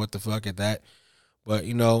say what the fuck at that. But,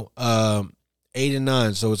 8-9,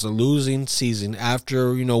 so it's a losing season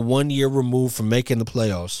after, 1 year removed from making the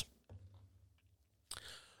playoffs.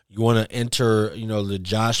 You want to enter, the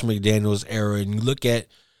Josh McDaniels era, and you look at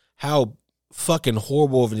how fucking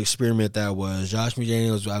horrible of an experiment that was. Josh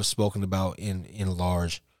McDaniels, I've spoken about in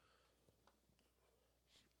large.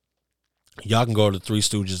 Y'all can go to the Three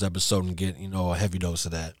Stooges episode and get, a heavy dose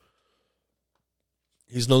of that.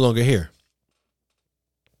 He's no longer here.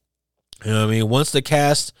 You know what I mean? Once the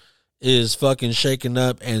cast is fucking shaken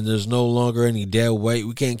up and there's no longer any dead weight,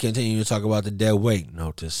 we can't continue to talk about the dead weight.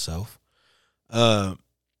 Note to self. But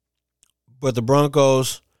the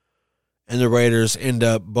Broncos and the Raiders end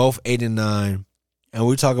up both 8-9, and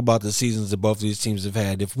we talk about the seasons that both of these teams have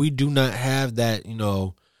had. If we do not have that,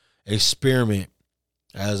 experiment,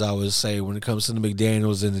 as I would say, when it comes to the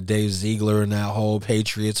McDaniels and the Dave Ziegler and that whole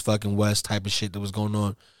Patriots fucking West type of shit that was going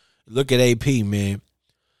on, look at AP, man.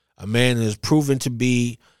 A man that has proven to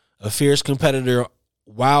be a fierce competitor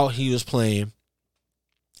while he was playing,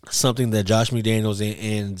 something that Josh McDaniels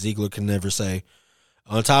and Ziegler can never say.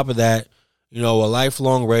 On top of that, a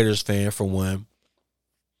lifelong Raiders fan, for one.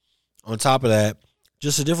 On top of that,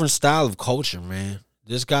 just a different style of culture, man.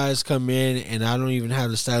 This guy's come in, and I don't even have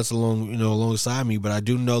the stats alongside me, but I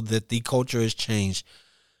do know that the culture has changed.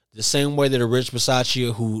 The same way that a Rich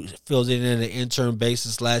Bisaccia, who filled in an intern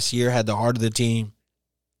basis last year, had the heart of the team.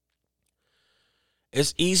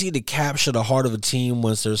 it's easy to capture the heart of a team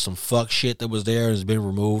once there's some fuck shit that was there and has been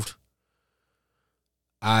removed.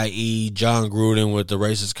 I.e. John Gruden with the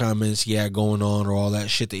racist comments he had going on, or all that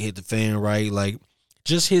shit that hit the fan, right? Like,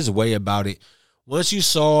 just his way about it. Once you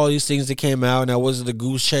saw all these things that came out, now was it a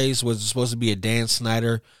goose chase? Was it supposed to be a Dan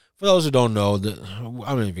Snyder? For those who don't know, I'm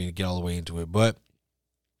not even going to get all the way into it, but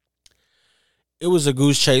it was a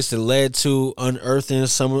goose chase that led to unearthing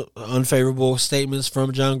some unfavorable statements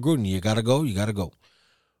from John Gruden. You got to go, you got to go.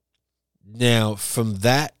 Now, from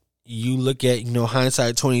that, you look at,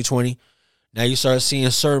 hindsight 2020. Now you start seeing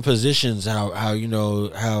certain positions,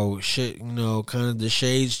 how shit, kind of the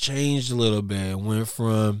shades changed a little bit. It went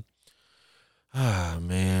from,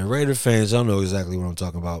 Raider fans, I don't know exactly what I'm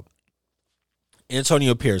talking about.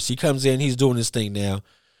 Antonio Pierce, he comes in, he's doing his thing now.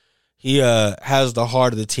 He has the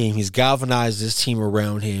heart of the team. He's galvanized this team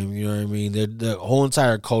around him. You know what I mean? The whole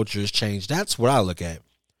entire culture has changed. That's what I look at.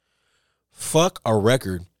 Fuck a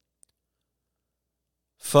record.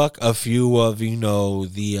 Fuck a few of,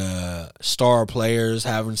 the star players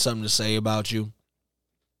having something to say about you.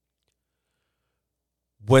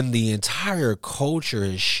 When the entire culture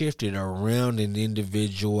has shifted around an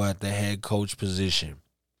individual at the head coach position,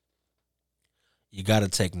 you got to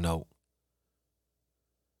take note.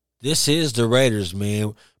 This is the Raiders,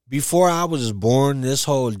 man. Before I was born, this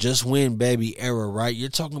whole just win baby era, right? You're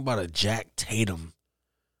talking about a Jack Tatum.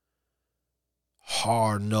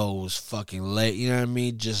 Hard-nosed fucking late, you know what I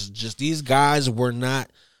mean? Just these guys were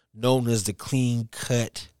not known as the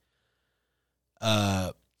clean-cut,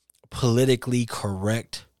 politically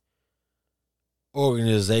correct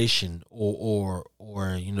organization or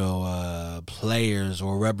players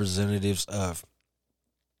or representatives of.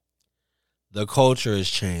 The culture has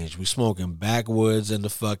changed. We smoking backwoods in the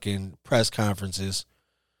fucking press conferences.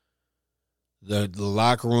 The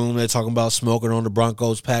locker room, they're talking about smoking on the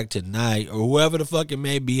Broncos pack tonight, or whoever the fuck it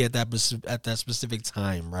may be at that specific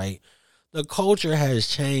time, right? The culture has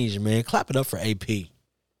changed, man. Clap it up for AP.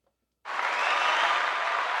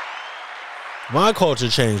 My culture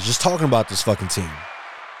changed just talking about this fucking team.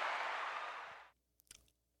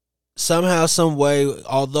 Somehow, some way,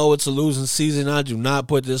 although it's a losing season, I do not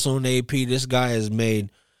put this on AP. This guy has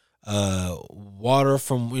made water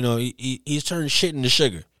from, he's turned shit into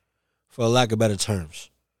sugar, for lack of better terms.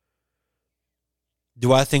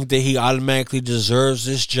 Do I think that he automatically deserves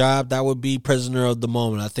this job? That would be prisoner of the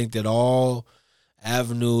moment. I think that all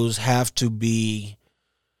avenues have to be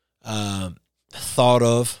thought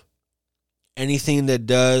of. Anything that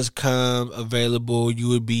does come available, you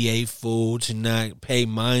would be a fool to not pay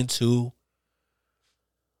mind to.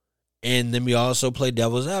 And then we also play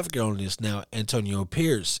devil's advocate on this. Now, Antonio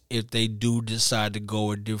Pierce, if they do decide to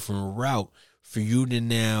go a different route, for you to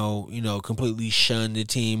now, completely shun the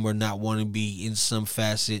team or not want to be in some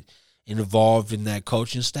facet involved in that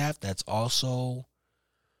coaching staff, that's also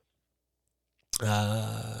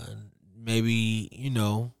maybe,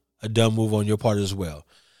 a dumb move on your part as well.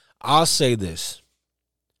 I'll say this.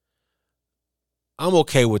 I'm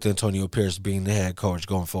okay with Antonio Pierce being the head coach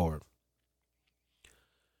going forward.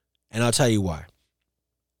 And I'll tell you why.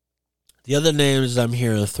 The other names I'm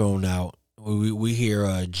hearing thrown out, we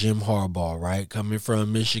hear Jim Harbaugh, right? Coming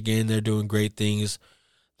from Michigan, they're doing great things.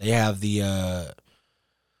 They have the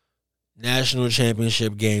national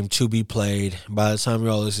championship game to be played. By the time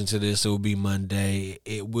y'all listen to this, it will be Monday.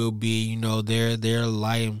 It will be, they're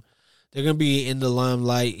going to be in the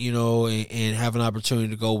limelight, and have an opportunity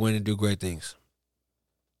to go win and do great things.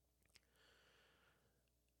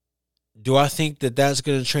 Do I think that that's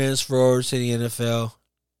going to transfer over to the NFL?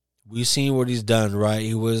 We've seen what he's done, right?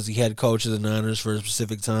 He was the head coach of the Niners for a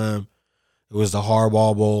specific time. It was the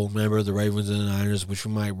Harbaugh Bowl, remember, the Ravens and the Niners, which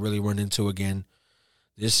we might really run into again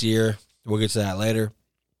this year. We'll get to that later.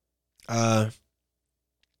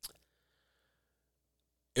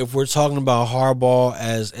 If we're talking about Harbaugh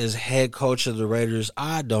as head coach of the Raiders,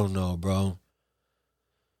 I don't know, bro.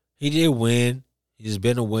 He did win. He's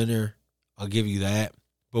been a winner. I'll give you that.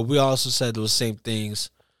 But we also said those same things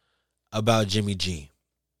about Jimmy G.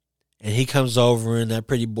 And he comes over and that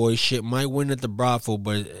pretty boy shit might win at the brothel,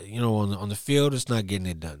 but, on the field, it's not getting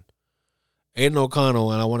it done. Aiden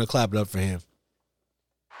O'Connell, and I want to clap it up for him.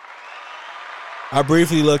 I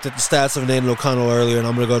briefly looked at the stats of Aiden O'Connell earlier, and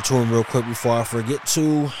I'm going to go to him real quick before I forget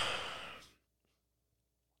to.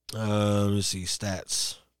 Let me see,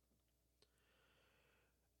 stats.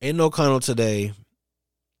 Aiden O'Connell today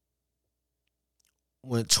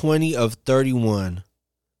went 20 of 31,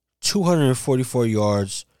 244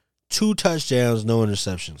 yards, 2 touchdowns, no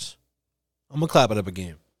interceptions. I'm going to clap it up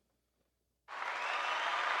again.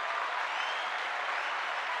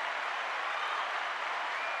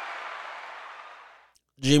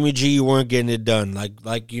 Jimmy G, you weren't getting it done.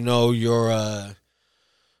 Like you know, your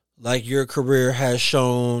career has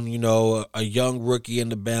shown, you know, a young rookie in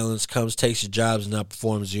the balance comes, takes your jobs, and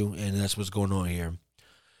outperforms you, and that's what's going on here.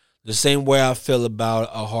 The same way I feel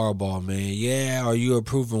about a Harbaugh, man. Yeah, are you a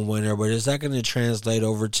proven winner? But is that going to translate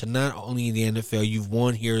over to not only the NFL, you've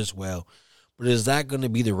won here as well, but is that going to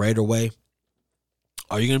be the Raider way?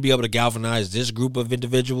 Are you going to be able to galvanize this group of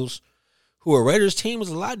individuals who a Raiders team is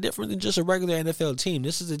a lot different than just a regular NFL team?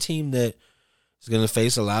 This is a team that is going to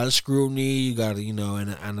face a lot of scrutiny. You got to, you know,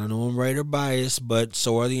 and I know I'm Raider biased, but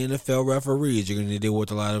so are the NFL referees. You're going to deal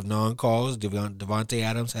with a lot of non-calls. Devontae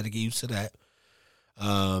Adams had to get used to that.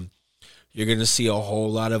 You're going to see a whole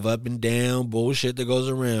lot of up and down bullshit that goes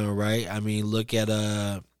around, right? I mean, look at,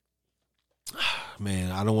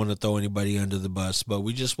 man, I don't want to throw anybody under the bus, but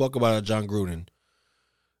we just spoke about John Gruden.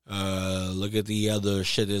 Look at the other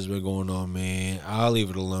shit that's been going on, man. I'll leave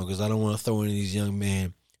it alone because I don't want to throw any of these young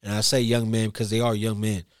men. And I say young men because they are young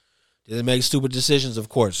men. Do they make stupid decisions? Of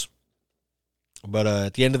course. But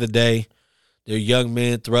at the end of the day, they're young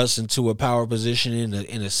men thrust into a power position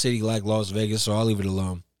in a city like Las Vegas, so I'll leave it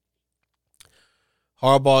alone.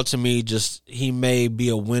 Harbaugh, to me, just he may be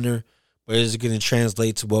a winner, but is it going to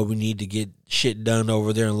translate to what we need to get shit done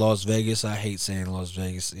over there in Las Vegas? I hate saying Las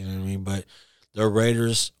Vegas, you know what I mean? But the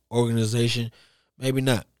Raiders organization, maybe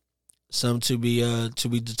not. Some to be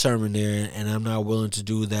determined there, and I'm not willing to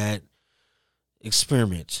do that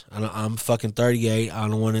experiment. I'm fucking 38. I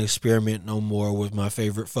don't want to experiment no more with my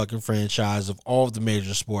favorite fucking franchise of all of the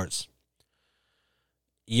major sports.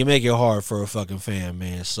 You make it hard for a fucking fan,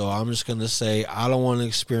 man. So I'm just going to say I don't want to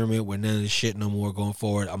experiment with none of this shit no more going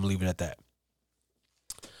forward. I'm going to leave it at that.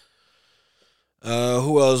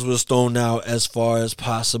 Who else was thrown out as far as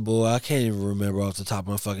possible? I can't even remember off the top of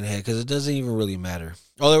my fucking head because it doesn't even really matter.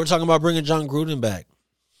 Oh, they were talking about bringing John Gruden back.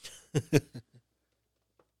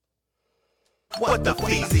 What the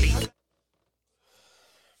feezy?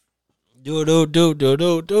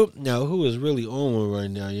 Do. Now, who is really on one right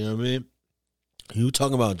now? You know what I mean? You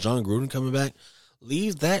talking about John Gruden coming back?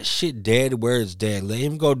 Leave that shit dead where it's dead. Let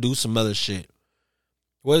him go do some other shit.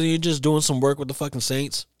 Whether you're just doing some work with the fucking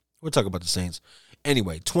Saints. We'll talk about the Saints.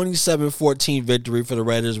 Anyway, 27-14 victory for the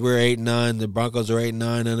Raiders. We're 8-9. The Broncos are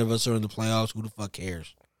 8-9. None of us are in the playoffs. Who the fuck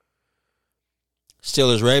cares?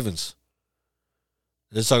 Steelers, Ravens.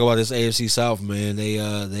 Let's talk about this AFC South, man. They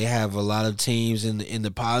have a lot of teams in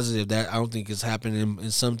the positive. That I don't think is happening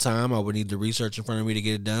in some time. I would need the research in front of me to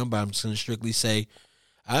get it done, but I'm just going to strictly say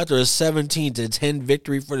after a 17-10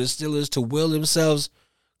 victory for the Steelers to will themselves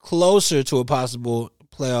closer to a possible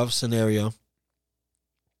playoff scenario.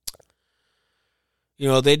 You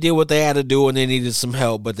know, they did what they had to do and they needed some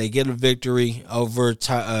help, but they get a victory over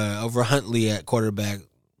Huntley at quarterback,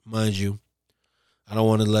 mind you. I don't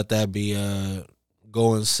want to let that be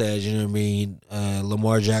going said, you know what I mean?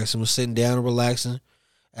 Lamar Jackson was sitting down and relaxing,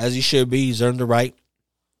 as he should be. He's earned the right.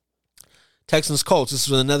 Texans Colts. This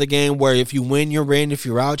was another game where if you win, you're in. If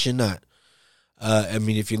you're out, you're not.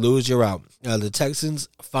 If you lose, you're out. The Texans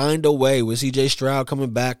find a way with C.J. Stroud coming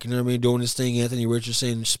back, you know what I mean, doing his thing. Anthony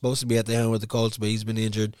Richardson is supposed to be at the helm with the Colts, but he's been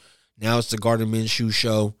injured. Now it's the Gardner Minshew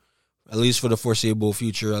show, at least for the foreseeable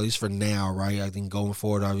future, at least for now, right? I think going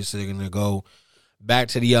forward, obviously, they're going to go back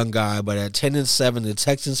to the young guy. But at 10-7, the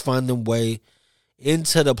Texans find their way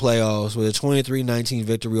into the playoffs with a 23-19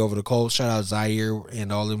 victory over the Colts. Shout out Zaire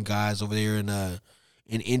and all them guys over there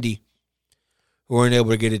in Indy who weren't able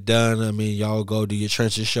to get it done. I mean, y'all go do your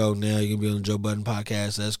trenches show now. You can be on the Joe Budden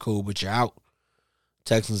podcast. That's cool, but you're out.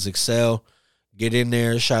 Texans excel. Get in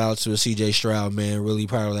there. Shout out to C.J. Stroud, man. Really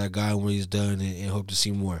proud of that guy and what he's done and hope to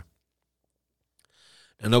see more.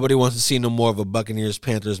 Now, nobody wants to see no more of a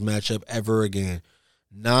Buccaneers-Panthers matchup ever again.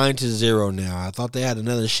 9-0 now. I thought they had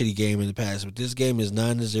another shitty game in the past, but this game is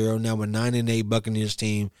 9-0. Now a 9-8 Buccaneers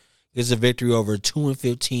team gets a victory over a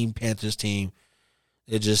 2-15 Panthers team.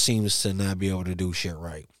 It just seems to not be able to do shit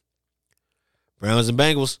right. Browns and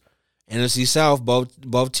Bengals, NFC South,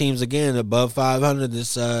 both teams again above 500.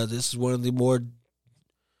 This is one of the more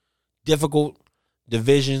difficult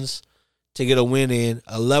divisions to get a win in.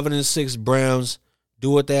 11-6 Browns do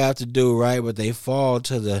what they have to do, right? But they fall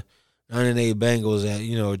to the 9-8 Bengals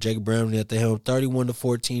at, Jake Brown at the helm.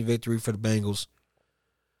 31-14 victory for the Bengals.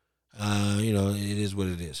 It is what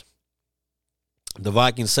it is. The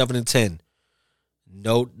Vikings 7-10.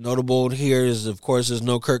 Notable here is, of course, there's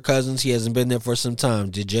no Kirk Cousins. He hasn't been there for some time.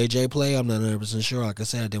 Did JJ play? I'm not 100% sure. Like I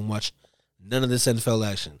said, I didn't watch none of this NFL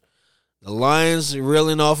action. The Lions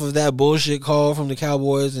reeling off of that bullshit call from the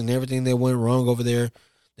Cowboys and everything that went wrong over there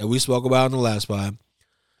that we spoke about in the last pod.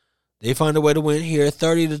 They find a way to win here,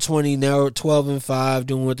 30-20. Now 12-5,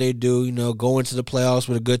 doing what they do. You know, going to the playoffs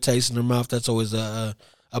with a good taste in their mouth. That's always a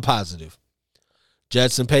positive.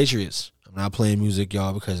 Jets and Patriots. I'm not playing music,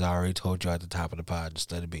 y'all, because I already told you at the top of the pod.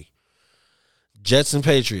 Just let it be. Jets and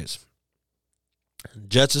Patriots.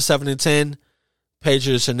 Jets are 7-10.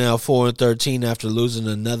 Patriots are now 4-13 after losing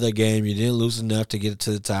another game. You didn't lose enough to get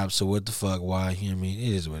to the top, so what the fuck? Why? You know what I mean?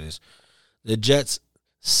 It is what it is. The Jets,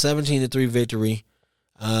 17-3 victory.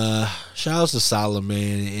 Shout out to Salah,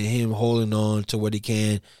 man, and him holding on to what he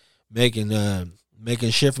can, making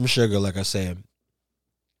shit from sugar, like I said.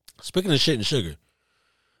 Speaking of shit and sugar,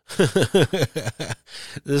 the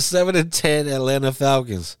 7-10 Atlanta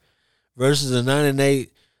Falcons versus the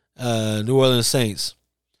 9-8 New Orleans Saints.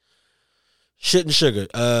 Shit and sugar.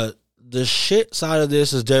 The shit side of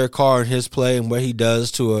this is Derek Carr and his play and what he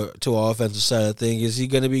does to an offensive side of things. Is he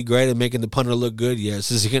going to be great at making the punter look good?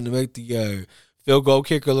 Yes. Is he going to make the field goal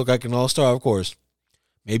kicker look like an all-star? Of course.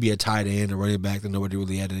 Maybe a tight end or running back that nobody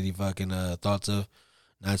really had any fucking thoughts of.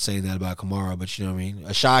 Not saying that about Kamara, but you know what I mean. A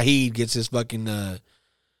Shaheed gets his fucking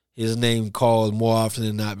his name called more often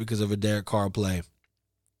than not because of a Derek Carr play.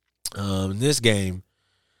 In this game,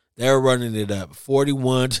 they're running it up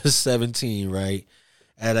 41-17, right?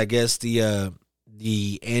 At I guess the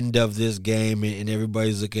end of this game, and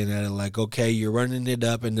everybody's looking at it like, okay, you're running it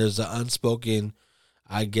up, and there's an unspoken,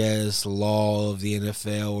 I guess, law of the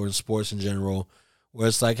NFL or in sports in general, where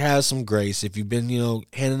it's like, have some grace. If you've been,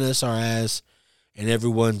 handing us our ass, and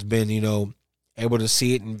everyone's been, able to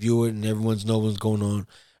see it and view it, and everyone's know what's going on,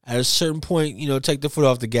 at a certain point, take the foot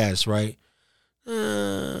off the gas, right?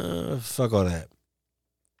 Fuck all that.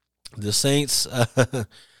 The Saints,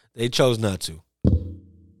 they chose not to.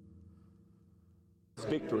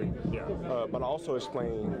 Victory, but I also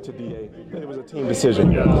explained to DA that it was a team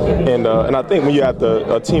decision, and I think when you have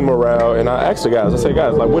the team morale, and I asked the guys, I say,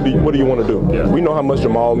 guys, like, what do you want to do? We know how much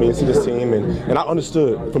Jamal means to this team, and I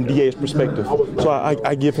understood from DA's perspective, so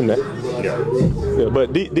I give him that.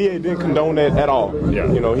 But DA didn't condone that at all.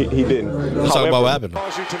 He didn't. Let's talk about what happened.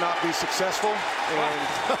 Cause you to not be successful, and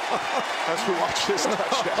as we watch this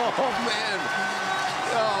touchdown. Oh man.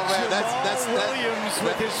 Oh, man, that's Williams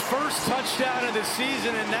with his first touchdown of the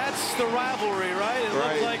season, and that's the rivalry, right? It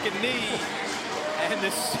looked like a knee, and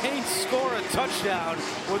the Saints score a touchdown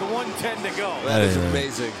with 1:10 to go. That is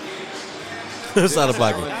amazing. It's not a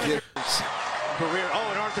pocket. Career. Oh,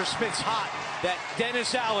 and Arthur Smith's hot. That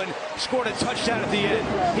Dennis Allen scored a touchdown at the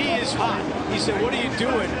end. He is hot. He said, "What are you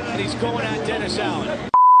doing?" And he's going at Dennis Allen.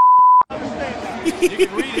 You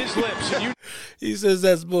can read his lips. And he says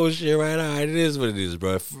that's bullshit, right? All right, it is what it is,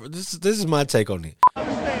 bro. This is my take on it.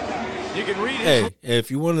 You can read Hey,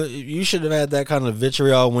 if you want to, you should have had that kind of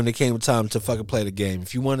vitriol when it came time to fucking play the game.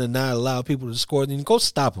 If you want to not allow people to score, then go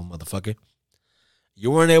stop them, motherfucker.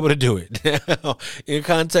 You weren't able to do it. In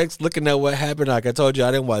context, looking at what happened, like I told you,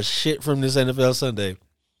 I didn't watch shit from this NFL Sunday.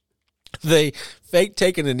 They fake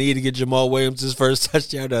taking a knee to get Jamal Williams his first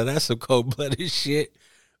touchdown. Now, that's some cold-blooded shit.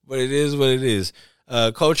 But it is what it is.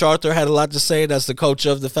 Coach Arthur had a lot to say. That's the coach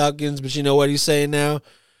of the Falcons. But you know what he's saying now?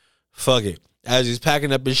 Fuck it. As he's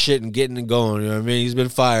packing up his shit and getting it going. You know what I mean? He's been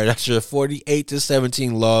fired after a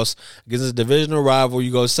 48-17 loss against a divisional rival.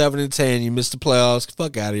 You go 7-10. You miss the playoffs.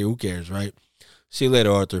 Fuck out of here. Who cares, right? See you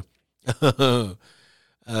later, Arthur.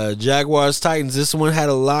 Jaguars, Titans. This one had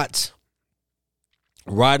a lot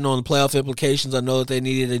riding on the playoff implications. I know that they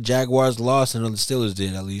needed a Jaguars loss. I know the Steelers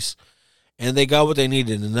did, at least. And they got what they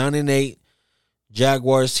needed. The 9-8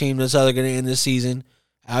 Jaguars team, that's how they're going to end this season.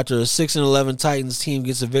 After a 6-11 Titans team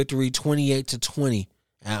gets a victory 28-20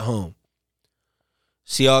 at home.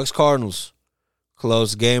 Seahawks Cardinals.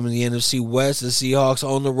 Close game in the NFC West. The Seahawks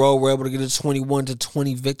on the road were able to get a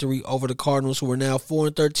 21-20 victory over the Cardinals, who are now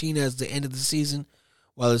 4-13 as the end of the season.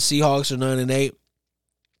 While the Seahawks are 9-8.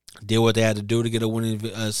 Did what they had to do to get a winning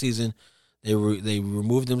season. They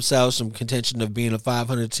removed themselves from contention of being a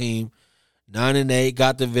 500 team. 9-8,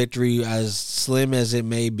 got the victory. As slim as it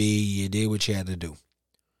may be, you did what you had to do.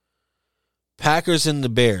 Packers and the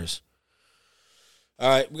Bears. All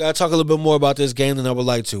right, we got to talk a little bit more about this game than I would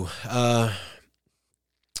like to.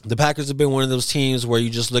 The Packers have been one of those teams where you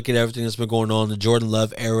just look at everything that's been going on. The Jordan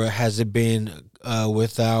Love era, has it been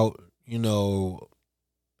without,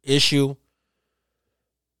 issue?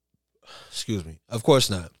 Excuse me. Of course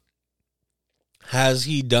not. Has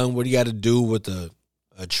he done what he had to do with the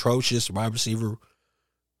atrocious wide receiver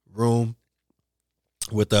room,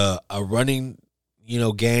 with a running,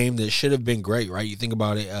 game that should have been great, right? You think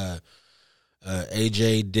about it,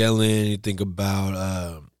 A.J. Dillon, you think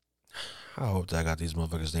about, I hope that I got these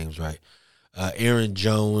motherfuckers' names right, Aaron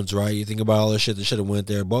Jones, right? You think about all the shit that should have went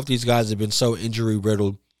there. Both these guys have been so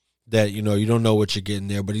injury-riddled that, you don't know what you're getting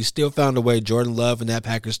there. But he still found a way, Jordan Love and that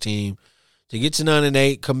Packers team, to get to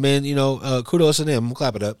 9-8. Commend, kudos to them. I'm going to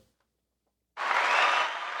clap it up.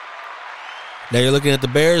 Now you're looking at the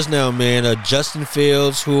Bears now, man. Justin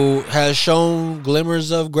Fields, who has shown glimmers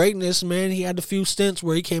of greatness, man. He had a few stints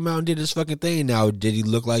where he came out and did his fucking thing. Now, did he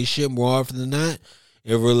look like shit more often than not?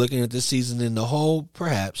 If we're looking at this season in the whole,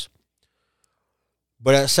 perhaps.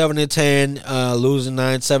 But at 7-10, losing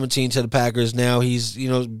 9-17 to the Packers, now he's,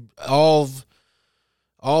 all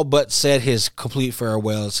but said his complete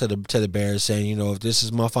farewell to the Bears, saying, if this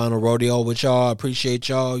is my final rodeo with y'all, I appreciate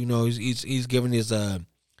y'all. He's giving his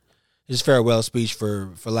farewell speech,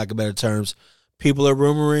 for lack of better terms. People are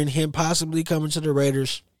rumoring him possibly coming to the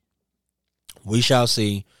Raiders. We shall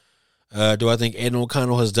see. Do I think Aiden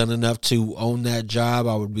O'Connell has done enough to own that job?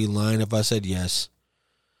 I would be lying if I said yes.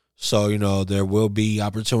 So, there will be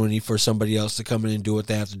opportunity for somebody else to come in and do what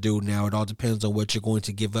they have to do. Now, it all depends on what you're going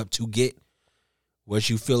to give up to get what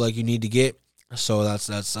you feel like you need to get. So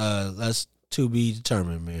that's to be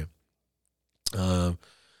determined, man.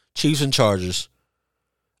 Chiefs and Chargers.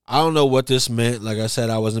 I don't know what this meant. Like I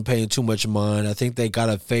said, I wasn't paying too much mind. I think they got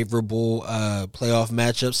a favorable playoff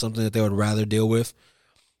matchup, something that they would rather deal with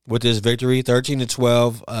this victory.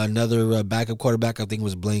 13-12. Another backup quarterback, I think it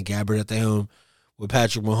was Blaine Gabbert at the helm, with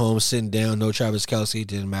Patrick Mahomes sitting down. No Travis Kelce. It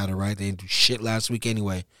didn't matter, right? They didn't do shit last week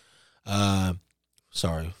anyway.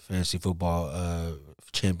 Sorry, fantasy football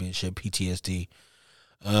championship, PTSD.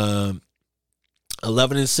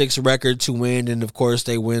 11-6 record to win, and of course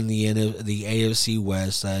they win the AFC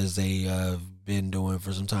West, as they have been doing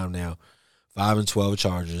for some time now. 5-12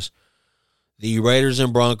 Chargers. The Raiders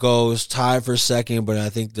and Broncos tied for second, but I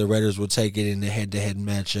think the Raiders will take it in the head-to-head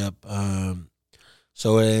matchup.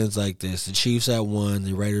 So it ends like this: the Chiefs at 1,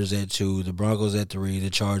 the Raiders at 2, the Broncos at 3, the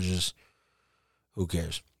Chargers. Who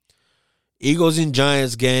cares? Eagles and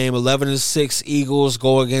Giants game. 11-6 Eagles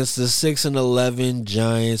go against the 6-11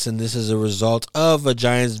 Giants, and this is a result of a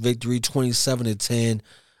Giants victory, 27-10.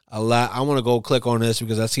 I want to go click on this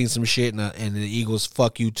because I've seen some shit, and the Eagles,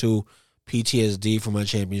 fuck you too, PTSD from my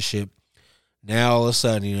championship. Now all of a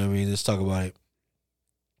sudden, let's talk about it.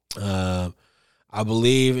 I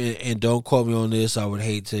believe, and don't quote me on this, I would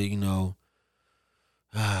hate to,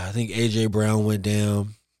 I think A.J. Brown went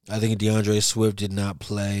down. I think DeAndre Swift did not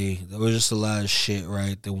play. There was just a lot of shit,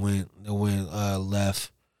 right, that went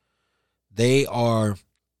left. They are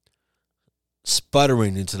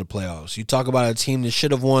sputtering into the playoffs. You talk about a team that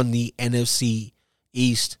should have won the NFC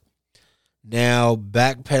East, now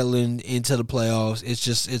backpedaling into the playoffs.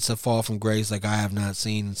 It's a fall from grace like I have not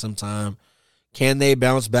seen in some time. Can they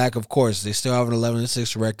bounce back? Of course. They still have an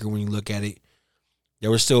 11-6 record when you look at it. They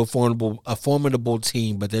were still a formidable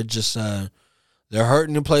team, but they're just they're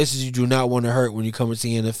hurting in places you do not want to hurt when you come into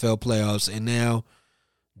the NFL playoffs. And now,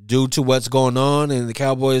 due to what's going on and the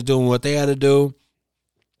Cowboys doing what they had to do,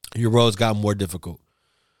 your roads got more difficult.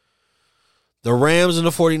 The Rams and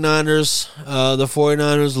the 49ers. The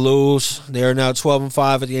 49ers lose. They are now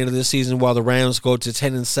 12-5 at the end of this season, while the Rams go to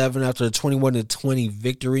 10-7 after a 21-20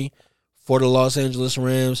 victory for the Los Angeles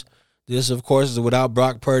Rams. This, of course, is without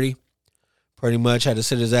Brock Purdy. Pretty much had to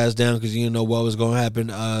sit his ass down because you didn't know what was going to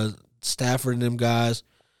happen. Stafford and them guys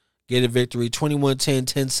get a victory, 21-10,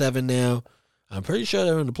 10-7 now. I'm pretty sure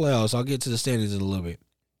they're in the playoffs. I'll get to the standings in a little bit.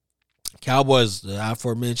 Cowboys, the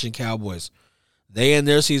aforementioned Cowboys, they end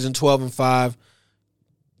their season 12-5.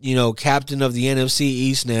 Captain of the NFC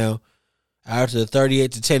East now after the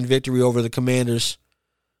 38-10 victory over the Commanders.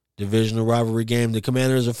 Divisional rivalry game. The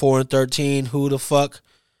Commanders are 4-13. Who the fuck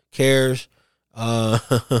cares? I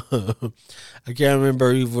can't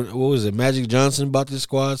remember what was it? Magic Johnson bought this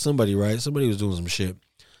squad. Somebody, right? Somebody was doing some shit.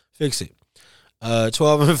 Fix it.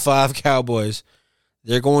 12-5 Cowboys.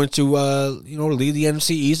 They're going to lead the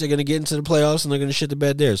NFC East. They're going to get into the playoffs and they're going to shit the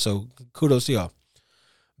bed there. So kudos to y'all.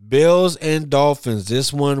 Bills and Dolphins.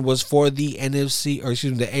 This one was for the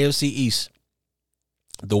the AFC East.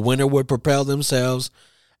 The winner would propel themselves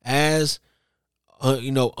as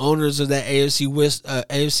owners of that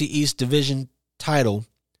AFC East division title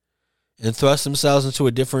and thrust themselves into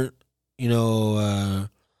a different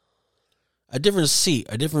seat,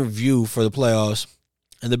 a different view for the playoffs.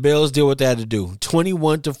 And the Bills did what they had to do.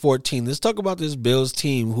 21-14. Let's talk about this Bills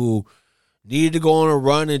team who needed to go on a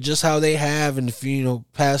run, and just how they have in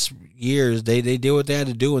past years. They did what they had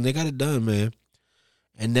to do, and they got it done, man.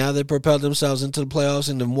 And now they propelled themselves into the playoffs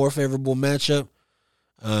in a more favorable matchup.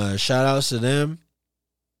 Shout outs to them.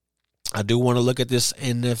 I do want to look at this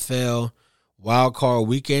NFL wild card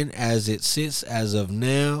weekend as it sits as of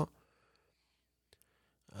now.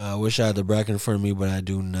 I wish I had the bracket in front of me, but I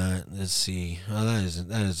do not. Let's see. Oh, that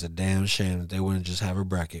is a damn shame that they wouldn't just have a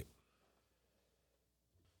bracket.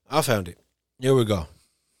 I found it. Here we go.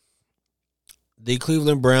 The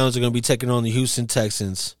Cleveland Browns are going to be taking on the Houston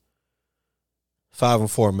Texans.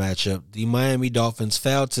 5-4 matchup. The Miami Dolphins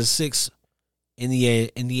fell to 6 in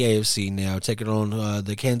the AFC now, taking on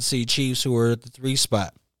the Kansas City Chiefs, who are at the 3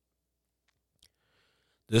 spot.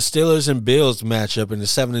 The Steelers and Bills matchup in the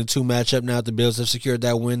 7-2 matchup. Now the Bills have secured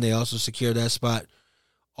that win. They also secured that spot.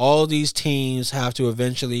 All these teams have to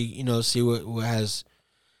eventually, see what has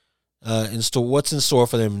in store. What's in store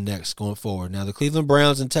for them next going forward. Now the Cleveland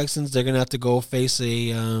Browns and Texans, they're gonna have to go face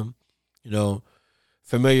a,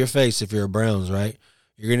 familiar face if you're a Browns, right?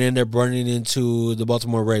 You're going to end up running into the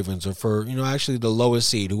Baltimore Ravens, or for, actually the lowest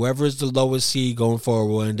seed. Whoever is the lowest seed going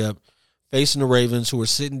forward will end up facing the Ravens, who are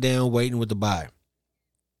sitting down waiting with the bye.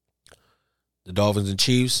 The Dolphins and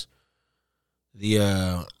Chiefs,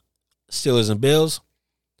 the Steelers and Bills.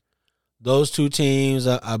 Those two teams,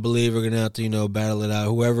 I believe, are going to have to, battle it out.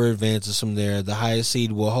 Whoever advances from there, the highest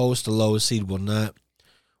seed will host, the lowest seed will not.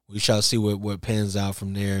 We shall see what pans out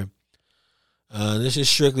from there. This is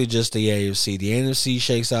strictly just the AFC. The NFC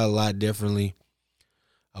shakes out a lot differently.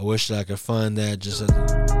 I wish that I could find that just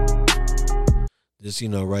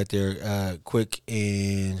right there, quick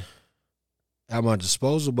and at my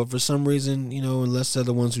disposal. But for some reason, unless they're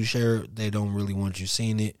the ones who share it, they don't really want you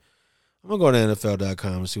seeing it. I'm going to go to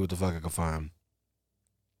NFL.com and see what the fuck I can find.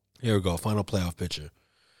 Here we go. Final playoff picture.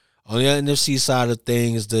 On the NFC side of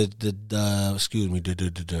things, the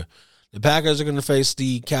Packers are going to face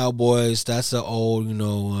the Cowboys. That's the old,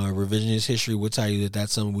 revisionist history will tell you that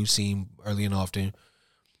that's something we've seen early and often.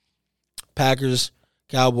 Packers,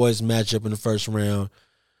 Cowboys matchup in the first round.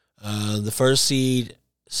 The first seed,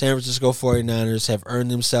 San Francisco 49ers, have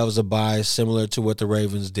earned themselves a bye similar to what the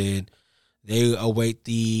Ravens did. They await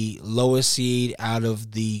the lowest seed out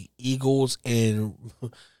of the Eagles, and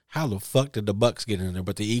how the fuck did the Bucks get in there?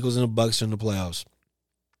 But the Eagles and the Bucks are in the playoffs.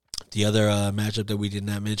 The other matchup that we did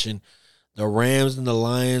not mention, the Rams and the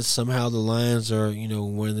Lions. Somehow the Lions are,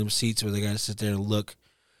 one of them seats where they got to sit there and look.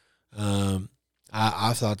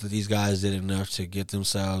 I thought that these guys did enough to get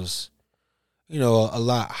themselves, a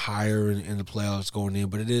lot higher in the playoffs going in.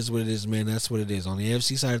 But it is what it is, man. That's what it is. On the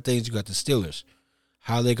AFC side of things, you got the Steelers.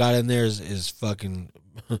 How they got in there is fucking,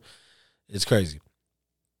 it's crazy.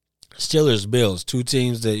 Steelers, Bills, two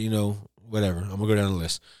teams that, whatever. I'm going to go down the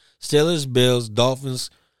list. Steelers, Bills, Dolphins,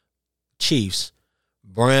 Chiefs,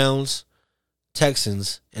 Browns,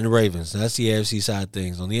 Texans, and Ravens. That's the AFC side of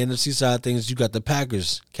things. On the NFC side of things, you got the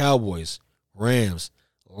Packers, Cowboys, Rams,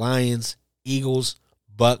 Lions, Eagles,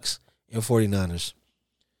 Bucks, and 49ers.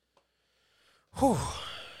 Whew.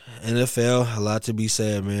 NFL, a lot to be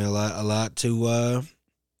said, man. A lot to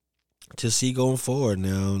see going forward.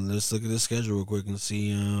 Now, let's look at the schedule real quick and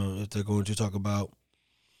see if they're going to talk about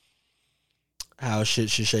how shit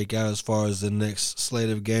should shake out as far as the next slate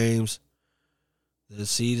of games.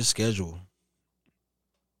 Let's see the schedule.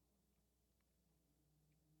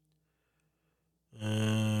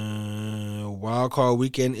 Wild card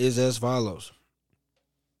weekend is as follows.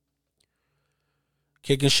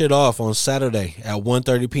 Kicking shit off on Saturday at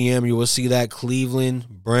 1:30 p.m. You will see that Cleveland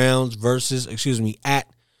Browns at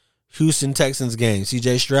Houston Texans game.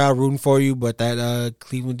 CJ Stroud rooting for you, but that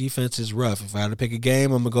Cleveland defense is rough. If I had to pick a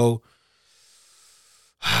game, I'm gonna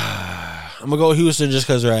go Houston just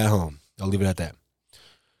because they're at home. I'll leave it at that.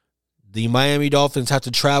 The Miami Dolphins have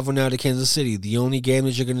to travel now to Kansas City. The only game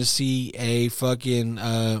that you're going to see a fucking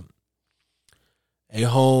a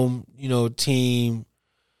home, team.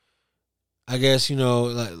 I guess,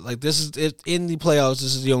 like this is in the playoffs.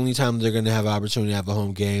 This is the only time they're going to have an opportunity to have a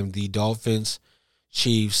home game. The Dolphins,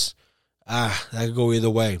 Chiefs, that could go either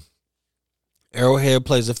way. Arrowhead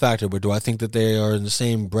plays a factor, but do I think that they are in the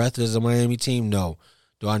same breath as the Miami team? No.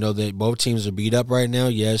 Do I know that both teams are beat up right now?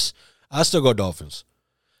 Yes. I still go Dolphins.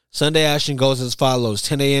 Sunday action goes as follows.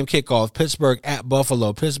 10 a.m. kickoff. Pittsburgh at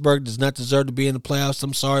Buffalo. Pittsburgh does not deserve to be in the playoffs.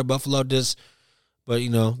 I'm sorry, Buffalo does. But,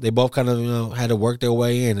 they both kind of, had to work their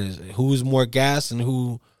way in. Who's more gas and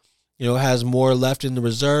who, has more left in the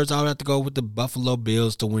reserves? I would have to go with the Buffalo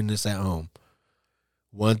Bills to win this at home.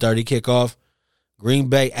 1:30 kickoff. Green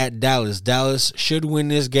Bay at Dallas. Dallas should win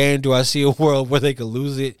this game. Do I see a world where they could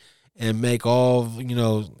lose it and make all,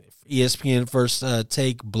 ESPN First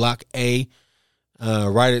Take Block A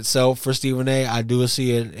write itself for Stephen A? I do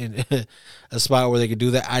see it in a spot where they could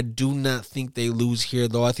do that. I do not think they lose here,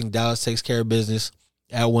 though. I think Dallas takes care of business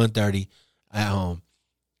at 1:30 at home.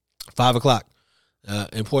 5 o'clock.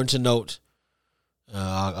 Important to note.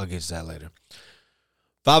 I'll get to that later.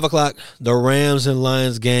 5 o'clock, the Rams and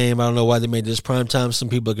Lions game. I don't know why they made this prime time. Some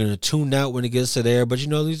people are going to tune out when it gets to there. But,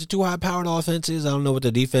 these are two high-powered offenses. I don't know what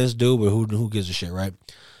the defense do, but who gives a shit, right?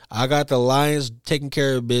 I got the Lions taking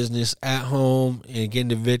care of business at home and getting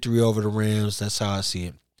the victory over the Rams. That's how I see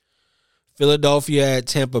it. Philadelphia at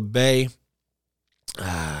Tampa Bay.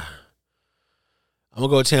 I'm going to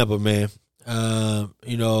go Tampa, man.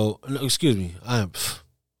 Excuse me.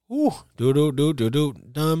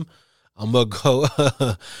 Dumb. I'm going to go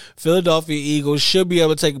Philadelphia Eagles should be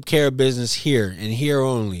able to take care of business here and here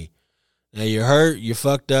only. Now, you're hurt. You're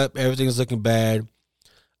fucked up. Everything's looking bad.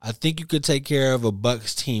 I think you could take care of a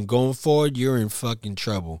Bucs team. Going forward, you're in fucking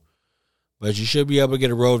trouble. But you should be able to get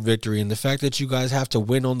a road victory. And the fact that you guys have to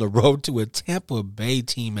win on the road to a Tampa Bay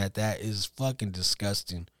team at that is fucking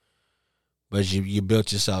disgusting. But you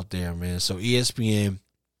built yourself there, man. So ESPN,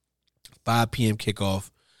 5 p.m. kickoff.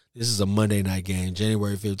 This is a Monday night game,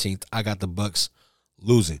 January 15th. I got the Bucs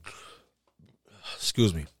losing.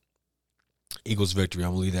 Excuse me. Eagles victory.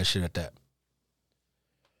 I'm going to leave that shit at that.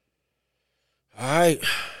 All right.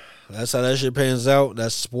 That's how that shit pans out.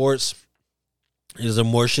 That's sports. Is there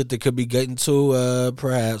more shit that could be getting to?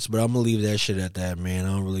 Perhaps. But I'm going to leave that shit at that, man. I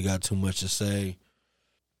don't really got too much to say.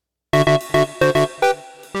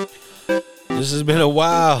 This has been a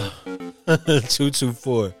while.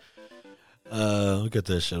 224. Look at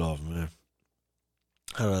that shit off, man.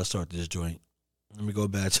 How did I start this joint? Let me go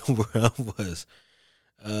back to where I was.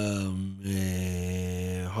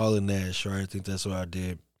 Man. Hall & Nash, right? I think that's what I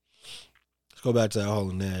did. Let's go back to that Hall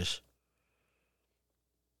 & Nash.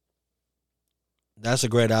 That's a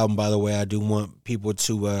great album, by the way. I do want people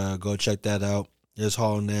to go check that out. There's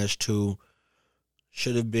Hall & Nash 2.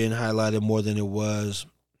 Should have been highlighted more than it was.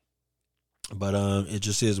 But it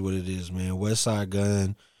just is what it is, man. West Side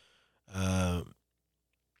Gun,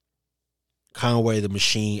 Conway the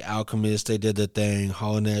Machine, Alchemist, they did their thing.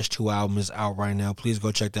 Hall & Nash 2 album is out right now. Please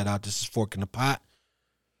go check that out. This is Fork in the Pot.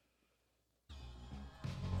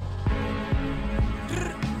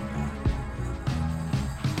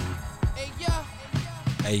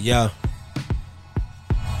 Hey, yo.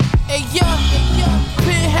 Hey, yo.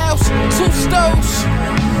 Penthouse, 2 stoves.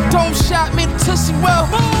 Don't shot me the Tootsie Roll.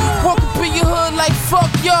 Walk up in your hood like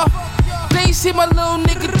fuck y'all. They ain't see my little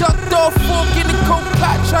nigga ducked off. Fork in the coke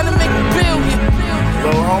pot trying to make $1 billion.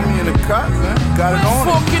 Little homie in the cut, man. Got it on.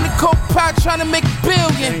 Fork in the coke pot trying to make $1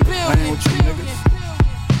 billion. Playing with you niggas.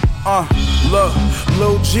 Look,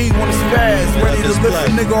 Lil G wanna spaz, ready to lift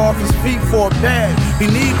a nigga off his feet for a bag. He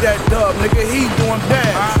need that dub, nigga, he doing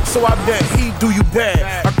bad. So I bet he do you bad.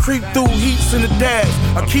 I creep through heats in the dash.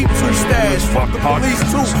 I keep 2 stash. Fuck the police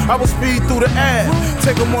too, I will speed through the ad.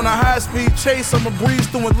 Take them on a high speed chase, I'ma breeze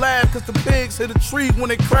through and laugh. Cause the pigs hit a tree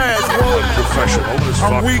when they crash. I'm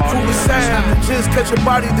weak, cool and sad. Just catch a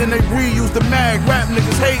body, then they reuse the mag. Rap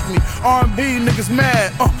niggas hate me, R&B niggas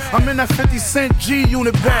mad. I'm in that 50 cent G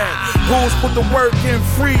unit bag. Bulls put the work in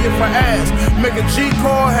free if I ask. Make a G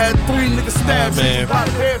call, had 3 niggas stabbed. Man.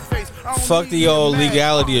 Fuck the old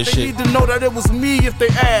legality of shit. They need to know that it was me if they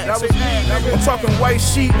ask. I'm talking white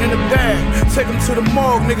sheet in the bag. Take them to the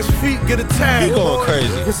morgue, niggas' feet get a tag. You going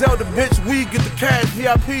crazy. Griselda bitch, we get the cash.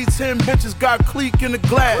 VIP 10 bitches got clique in the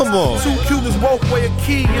glass. Come on. 2 Cubans both weigh a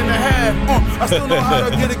key and a half. I still know how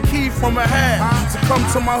to get a key from a half. To come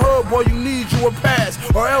to my hood, boy, you need you a pass.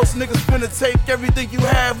 Or else niggas finna take everything you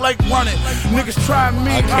have like run it. Niggas try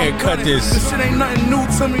me, I can't cut this. This shit ain't nothing new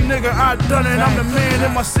to me, nigga, I done it. I'm the man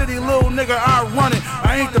in my city, little nigga, I run it.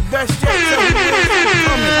 I ain't the best yet, tell me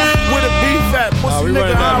where the beef at, pussy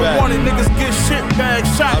nigga, I want it. Niggas get shit bag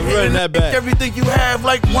shot, hitting everything you have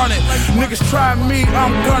like run it. Niggas try me,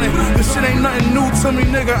 I'm gunning. This shit ain't nothing new to me,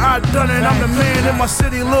 nigga, I done it. I'm the man in my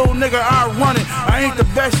city, little nigga, I run it. I ain't the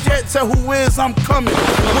best yet, tell who is, I'm coming.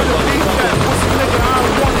 Where the beef at, pussy nigga, I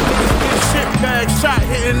want it. Niggas get shit bag shot,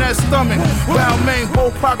 hitting that stomach. Balmain,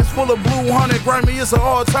 both pockets full of blue honey. Grammy, it's an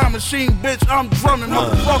all-time machine, bitch. I'm drumming,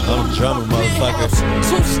 motherfucker. I'm drumming, motherfucker.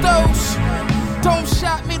 2 stoves. Don't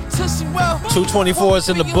shot me the Tootsie Roll. 224 is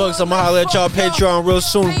in the books. I'm gonna holler at y'all Patreon real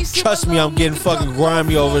soon. Trust me, I'm getting fucking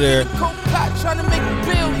grimy over there.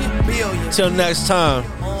 Till next time,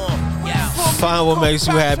 find what makes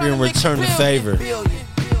you happy and return the favor.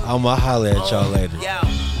 I'ma holler at y'all later.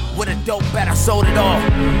 With a dope bet, I sold it all.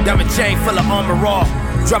 Diamond chain full of armor raw.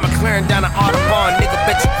 Drama clearing down the Audubon. Nigga,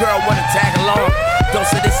 bet your girl wanna tag along. Don't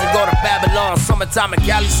say this and go to Babylon. Summertime in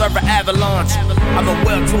Cali, serve an avalanche. I'm a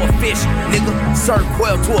whale to a fish, nigga. Serve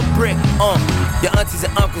quail to a brick. Your aunties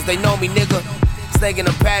and uncles, they know me, nigga. Snaking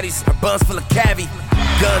them patties, her buns full of cavi.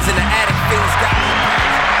 Guns in the attic, feels got me.